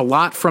see a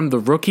lot from the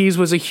rookies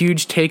was a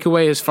huge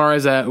takeaway as far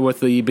as with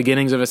the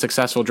beginnings of a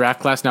successful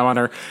draft class. Now on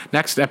our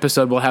next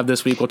episode we'll have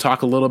this week, we'll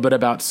talk a little bit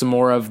about some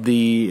more of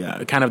the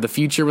kind of the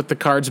future with the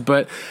Cards.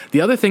 But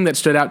the other thing that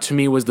stood out to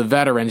me was the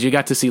veterans. You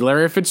got to see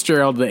Larry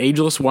Fitzgerald, the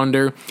ageless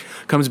wonder,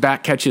 comes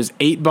back, catches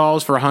 8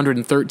 balls for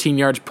 113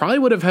 yards. Probably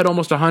would have had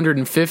almost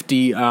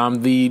 150.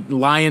 The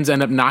Lions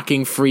end up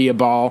knocking free a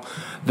ball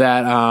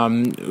that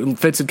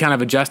Fitz had kind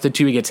of adjusted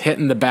to. He gets hit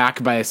in the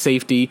back by a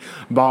safety.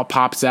 Ball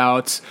pops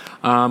out.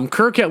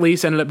 Kirk at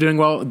least ended up doing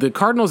well. The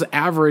Cardinals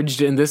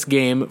averaged in this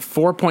game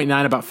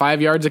 4.9, about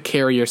 5 yards a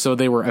carry, so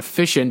they were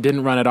efficient,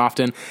 didn't run it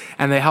often,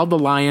 and they held the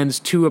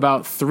Lions to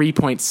about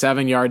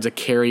 3.7 yards a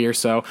carry or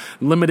so.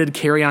 Limited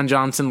Kerryon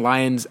Johnson.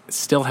 Lions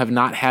still have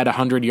not had a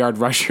 100-yard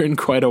rusher in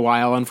quite a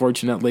while,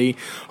 unfortunately.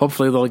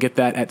 Hopefully they'll get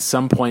that at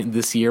some point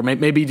this year.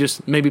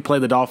 Maybe play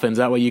the Dolphins.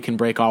 That way you can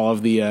break all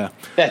of the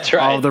that's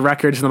right. all of the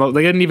records.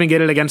 They didn't even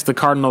get it against the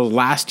Cardinals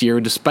last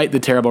year, despite the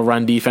terrible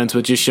run defense,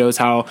 which just shows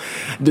how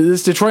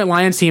this Detroit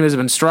Lions team has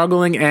been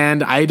struggling.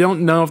 And I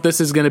don't know if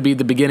this is going to be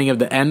the beginning of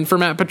the end for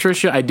Matt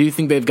Patricia. I do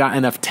think they've got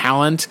enough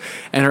talent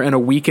and are in a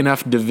weak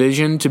enough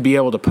division to be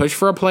able to push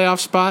for a playoff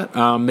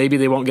spot. Maybe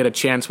they won't get a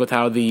chance with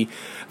how the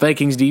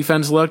Vikings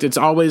defense looked.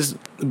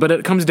 But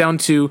it comes down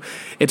to,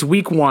 it's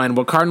week 1.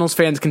 What Cardinals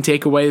fans can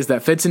take away is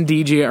that Fitz and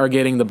DJ are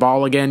getting the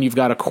ball again. You've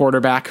got a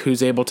quarterback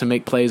who's able to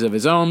make plays of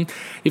his own.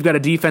 You've got a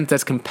defense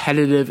that's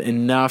competitive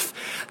enough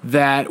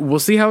that we'll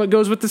see how it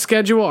goes with the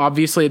schedule.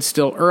 Obviously, it's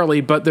still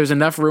early, but there's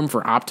enough room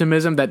for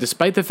optimism that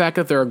despite the fact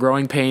that there are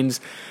growing pains,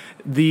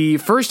 the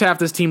first half,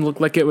 this team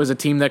looked like it was a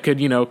team that could,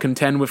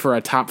 contend for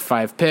a top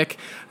 5 pick.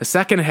 The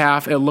second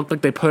half, it looked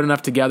like they put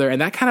enough together, and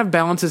that kind of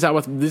balances out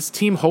with this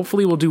team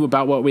hopefully will do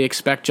about what we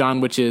expect, John,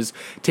 which is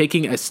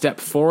taking a step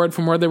forward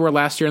from where they were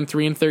last year in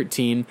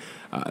 3-13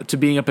 to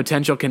being a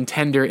potential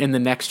contender in the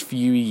next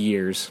few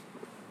years.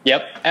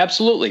 Yep,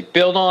 absolutely.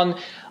 Build on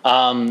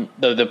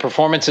the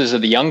performances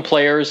of the young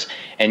players,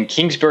 and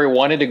Kingsbury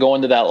wanted to go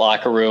into that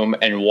locker room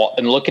and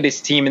look at his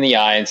team in the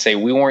eye and say,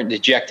 we weren't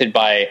dejected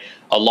by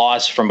a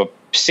loss from a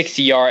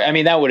 60-yard. I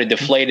mean, that would have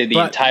deflated the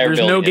entire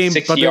building. No game,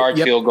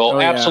 60-yard field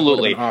goal.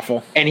 Absolutely.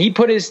 Awful. And he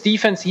put his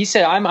defense, he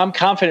said, I'm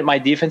confident in my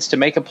defense to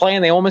make a play,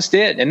 and they almost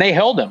did, and they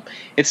held him.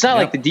 It's not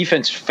like the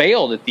defense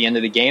failed at the end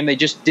of the game. They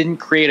just didn't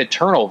create a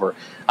turnover.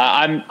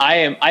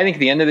 I think at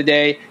the end of the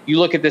day, you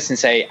look at this and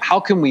say, how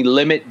can we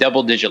limit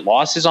double-digit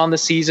losses on the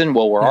season?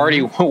 Well, we're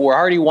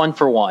already 1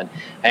 for 1.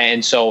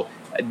 And so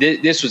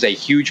this was a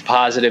huge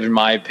positive, in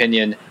my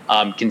opinion,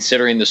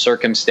 considering the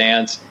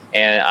circumstance.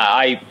 And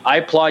I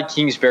applaud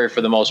Kingsbury for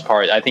the most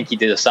part. I think he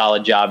did a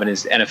solid job in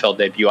his NFL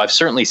debut. I've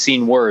certainly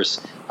seen worse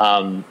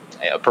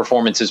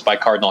performances by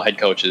Cardinal head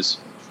coaches.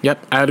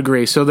 Yep, I'd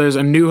agree. So there's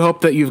a new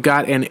hope that you've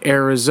got in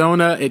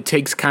Arizona. It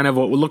takes kind of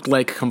what looked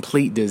like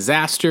complete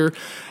disaster,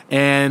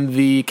 and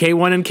the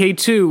K1 and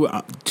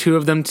K2, two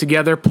of them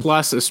together,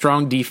 plus a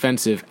strong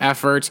defensive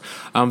effort.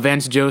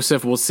 Vance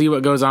Joseph, we'll see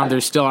what goes on.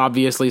 There's still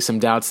obviously some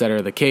doubts that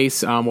are the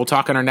case. We'll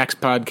talk on our next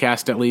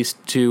podcast, at least,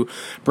 to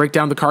break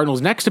down the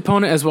Cardinals' next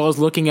opponent, as well as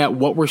looking at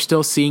what we're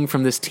still seeing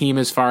from this team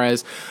as far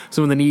as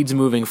some of the needs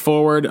moving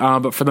forward.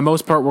 But for the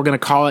most part, we're going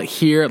to call it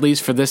here, at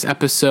least for this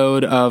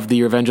episode of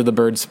the Revenge of the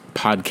Birds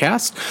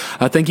podcast.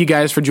 Thank you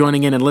guys for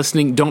joining in and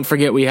listening. Don't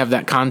forget we have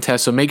that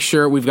contest, so make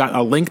sure we've got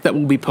a link that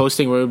we'll be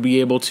posting where we'll be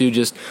able to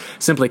just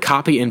simply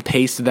copy and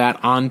paste that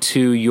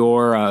onto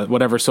your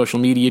whatever social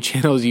media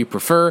channels you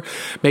prefer.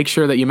 Make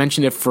sure that you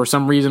mention if for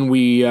some reason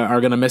we are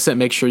going to miss it.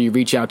 Make sure you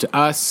reach out to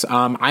us.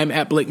 I'm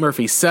at Blake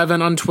Murphy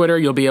 7 on Twitter.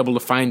 You'll be able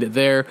to find it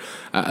there,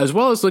 as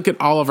well as look at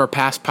all of our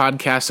past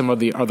podcasts, some of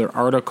the other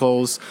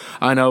articles.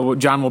 I know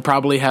John will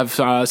probably have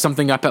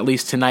something up at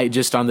least tonight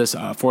just on this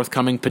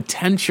forthcoming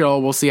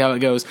potential. We'll see how it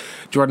goes.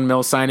 Jordan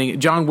Mills signing.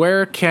 John,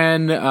 where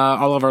can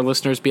all of our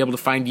listeners be able to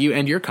find you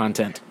and your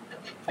content?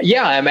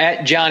 Yeah, I'm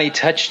at Johnny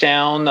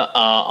Touchdown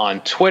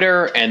on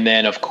Twitter. And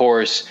then, of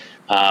course,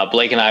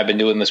 Blake and I have been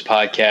doing this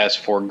podcast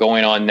for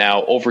going on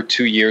now over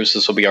 2 years.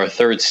 This will be our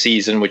third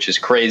season, which is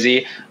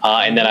crazy.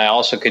 And then I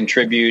also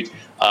contribute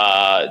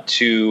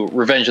to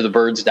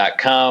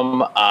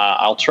RevengeOfTheBirds.com.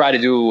 I'll try to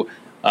do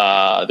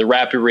the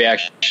rapid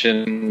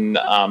reaction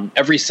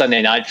every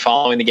Sunday night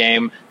following the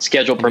game,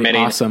 schedule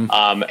permitting. Awesome.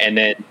 And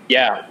then,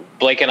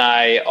 Blake and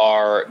I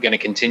are going to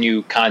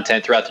continue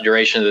content throughout the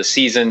duration of the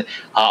season.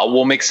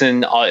 We'll mix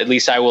in, at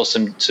least I will,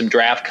 some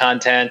draft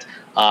content,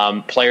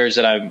 players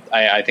that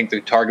I think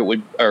the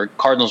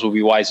Cardinals would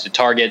be wise to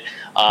target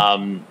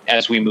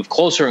as we move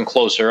closer and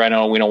closer. I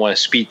know we don't want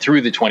to speed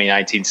through the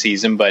 2019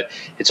 season, but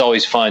it's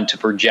always fun to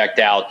project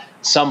out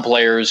some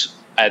players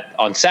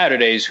on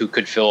Saturdays who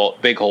could fill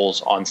big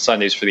holes on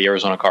Sundays for the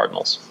Arizona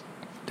Cardinals.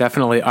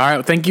 Definitely. All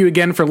right. Thank you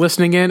again for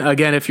listening in.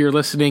 Again, if you're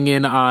listening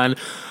in on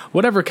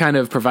whatever kind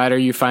of provider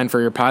you find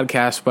for your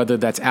podcast, whether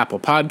that's Apple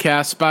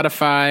Podcasts,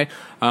 Spotify,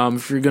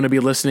 if you're going to be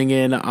listening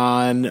in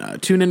on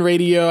TuneIn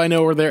Radio, I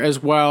know we're there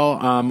as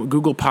well,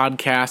 Google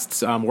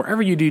Podcasts,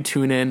 wherever you do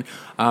tune in,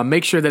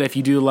 make sure that if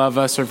you do love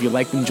us or if you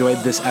enjoyed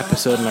this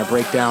episode and our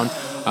breakdown,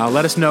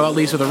 let us know at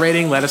least with a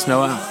rating. Let us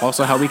know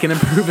also how we can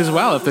improve as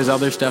well if there's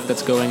other stuff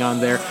that's going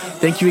on there.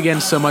 Thank you again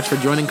so much for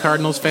joining,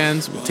 Cardinals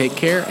fans. We'll take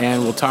care,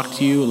 and we'll talk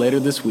to you later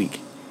this week.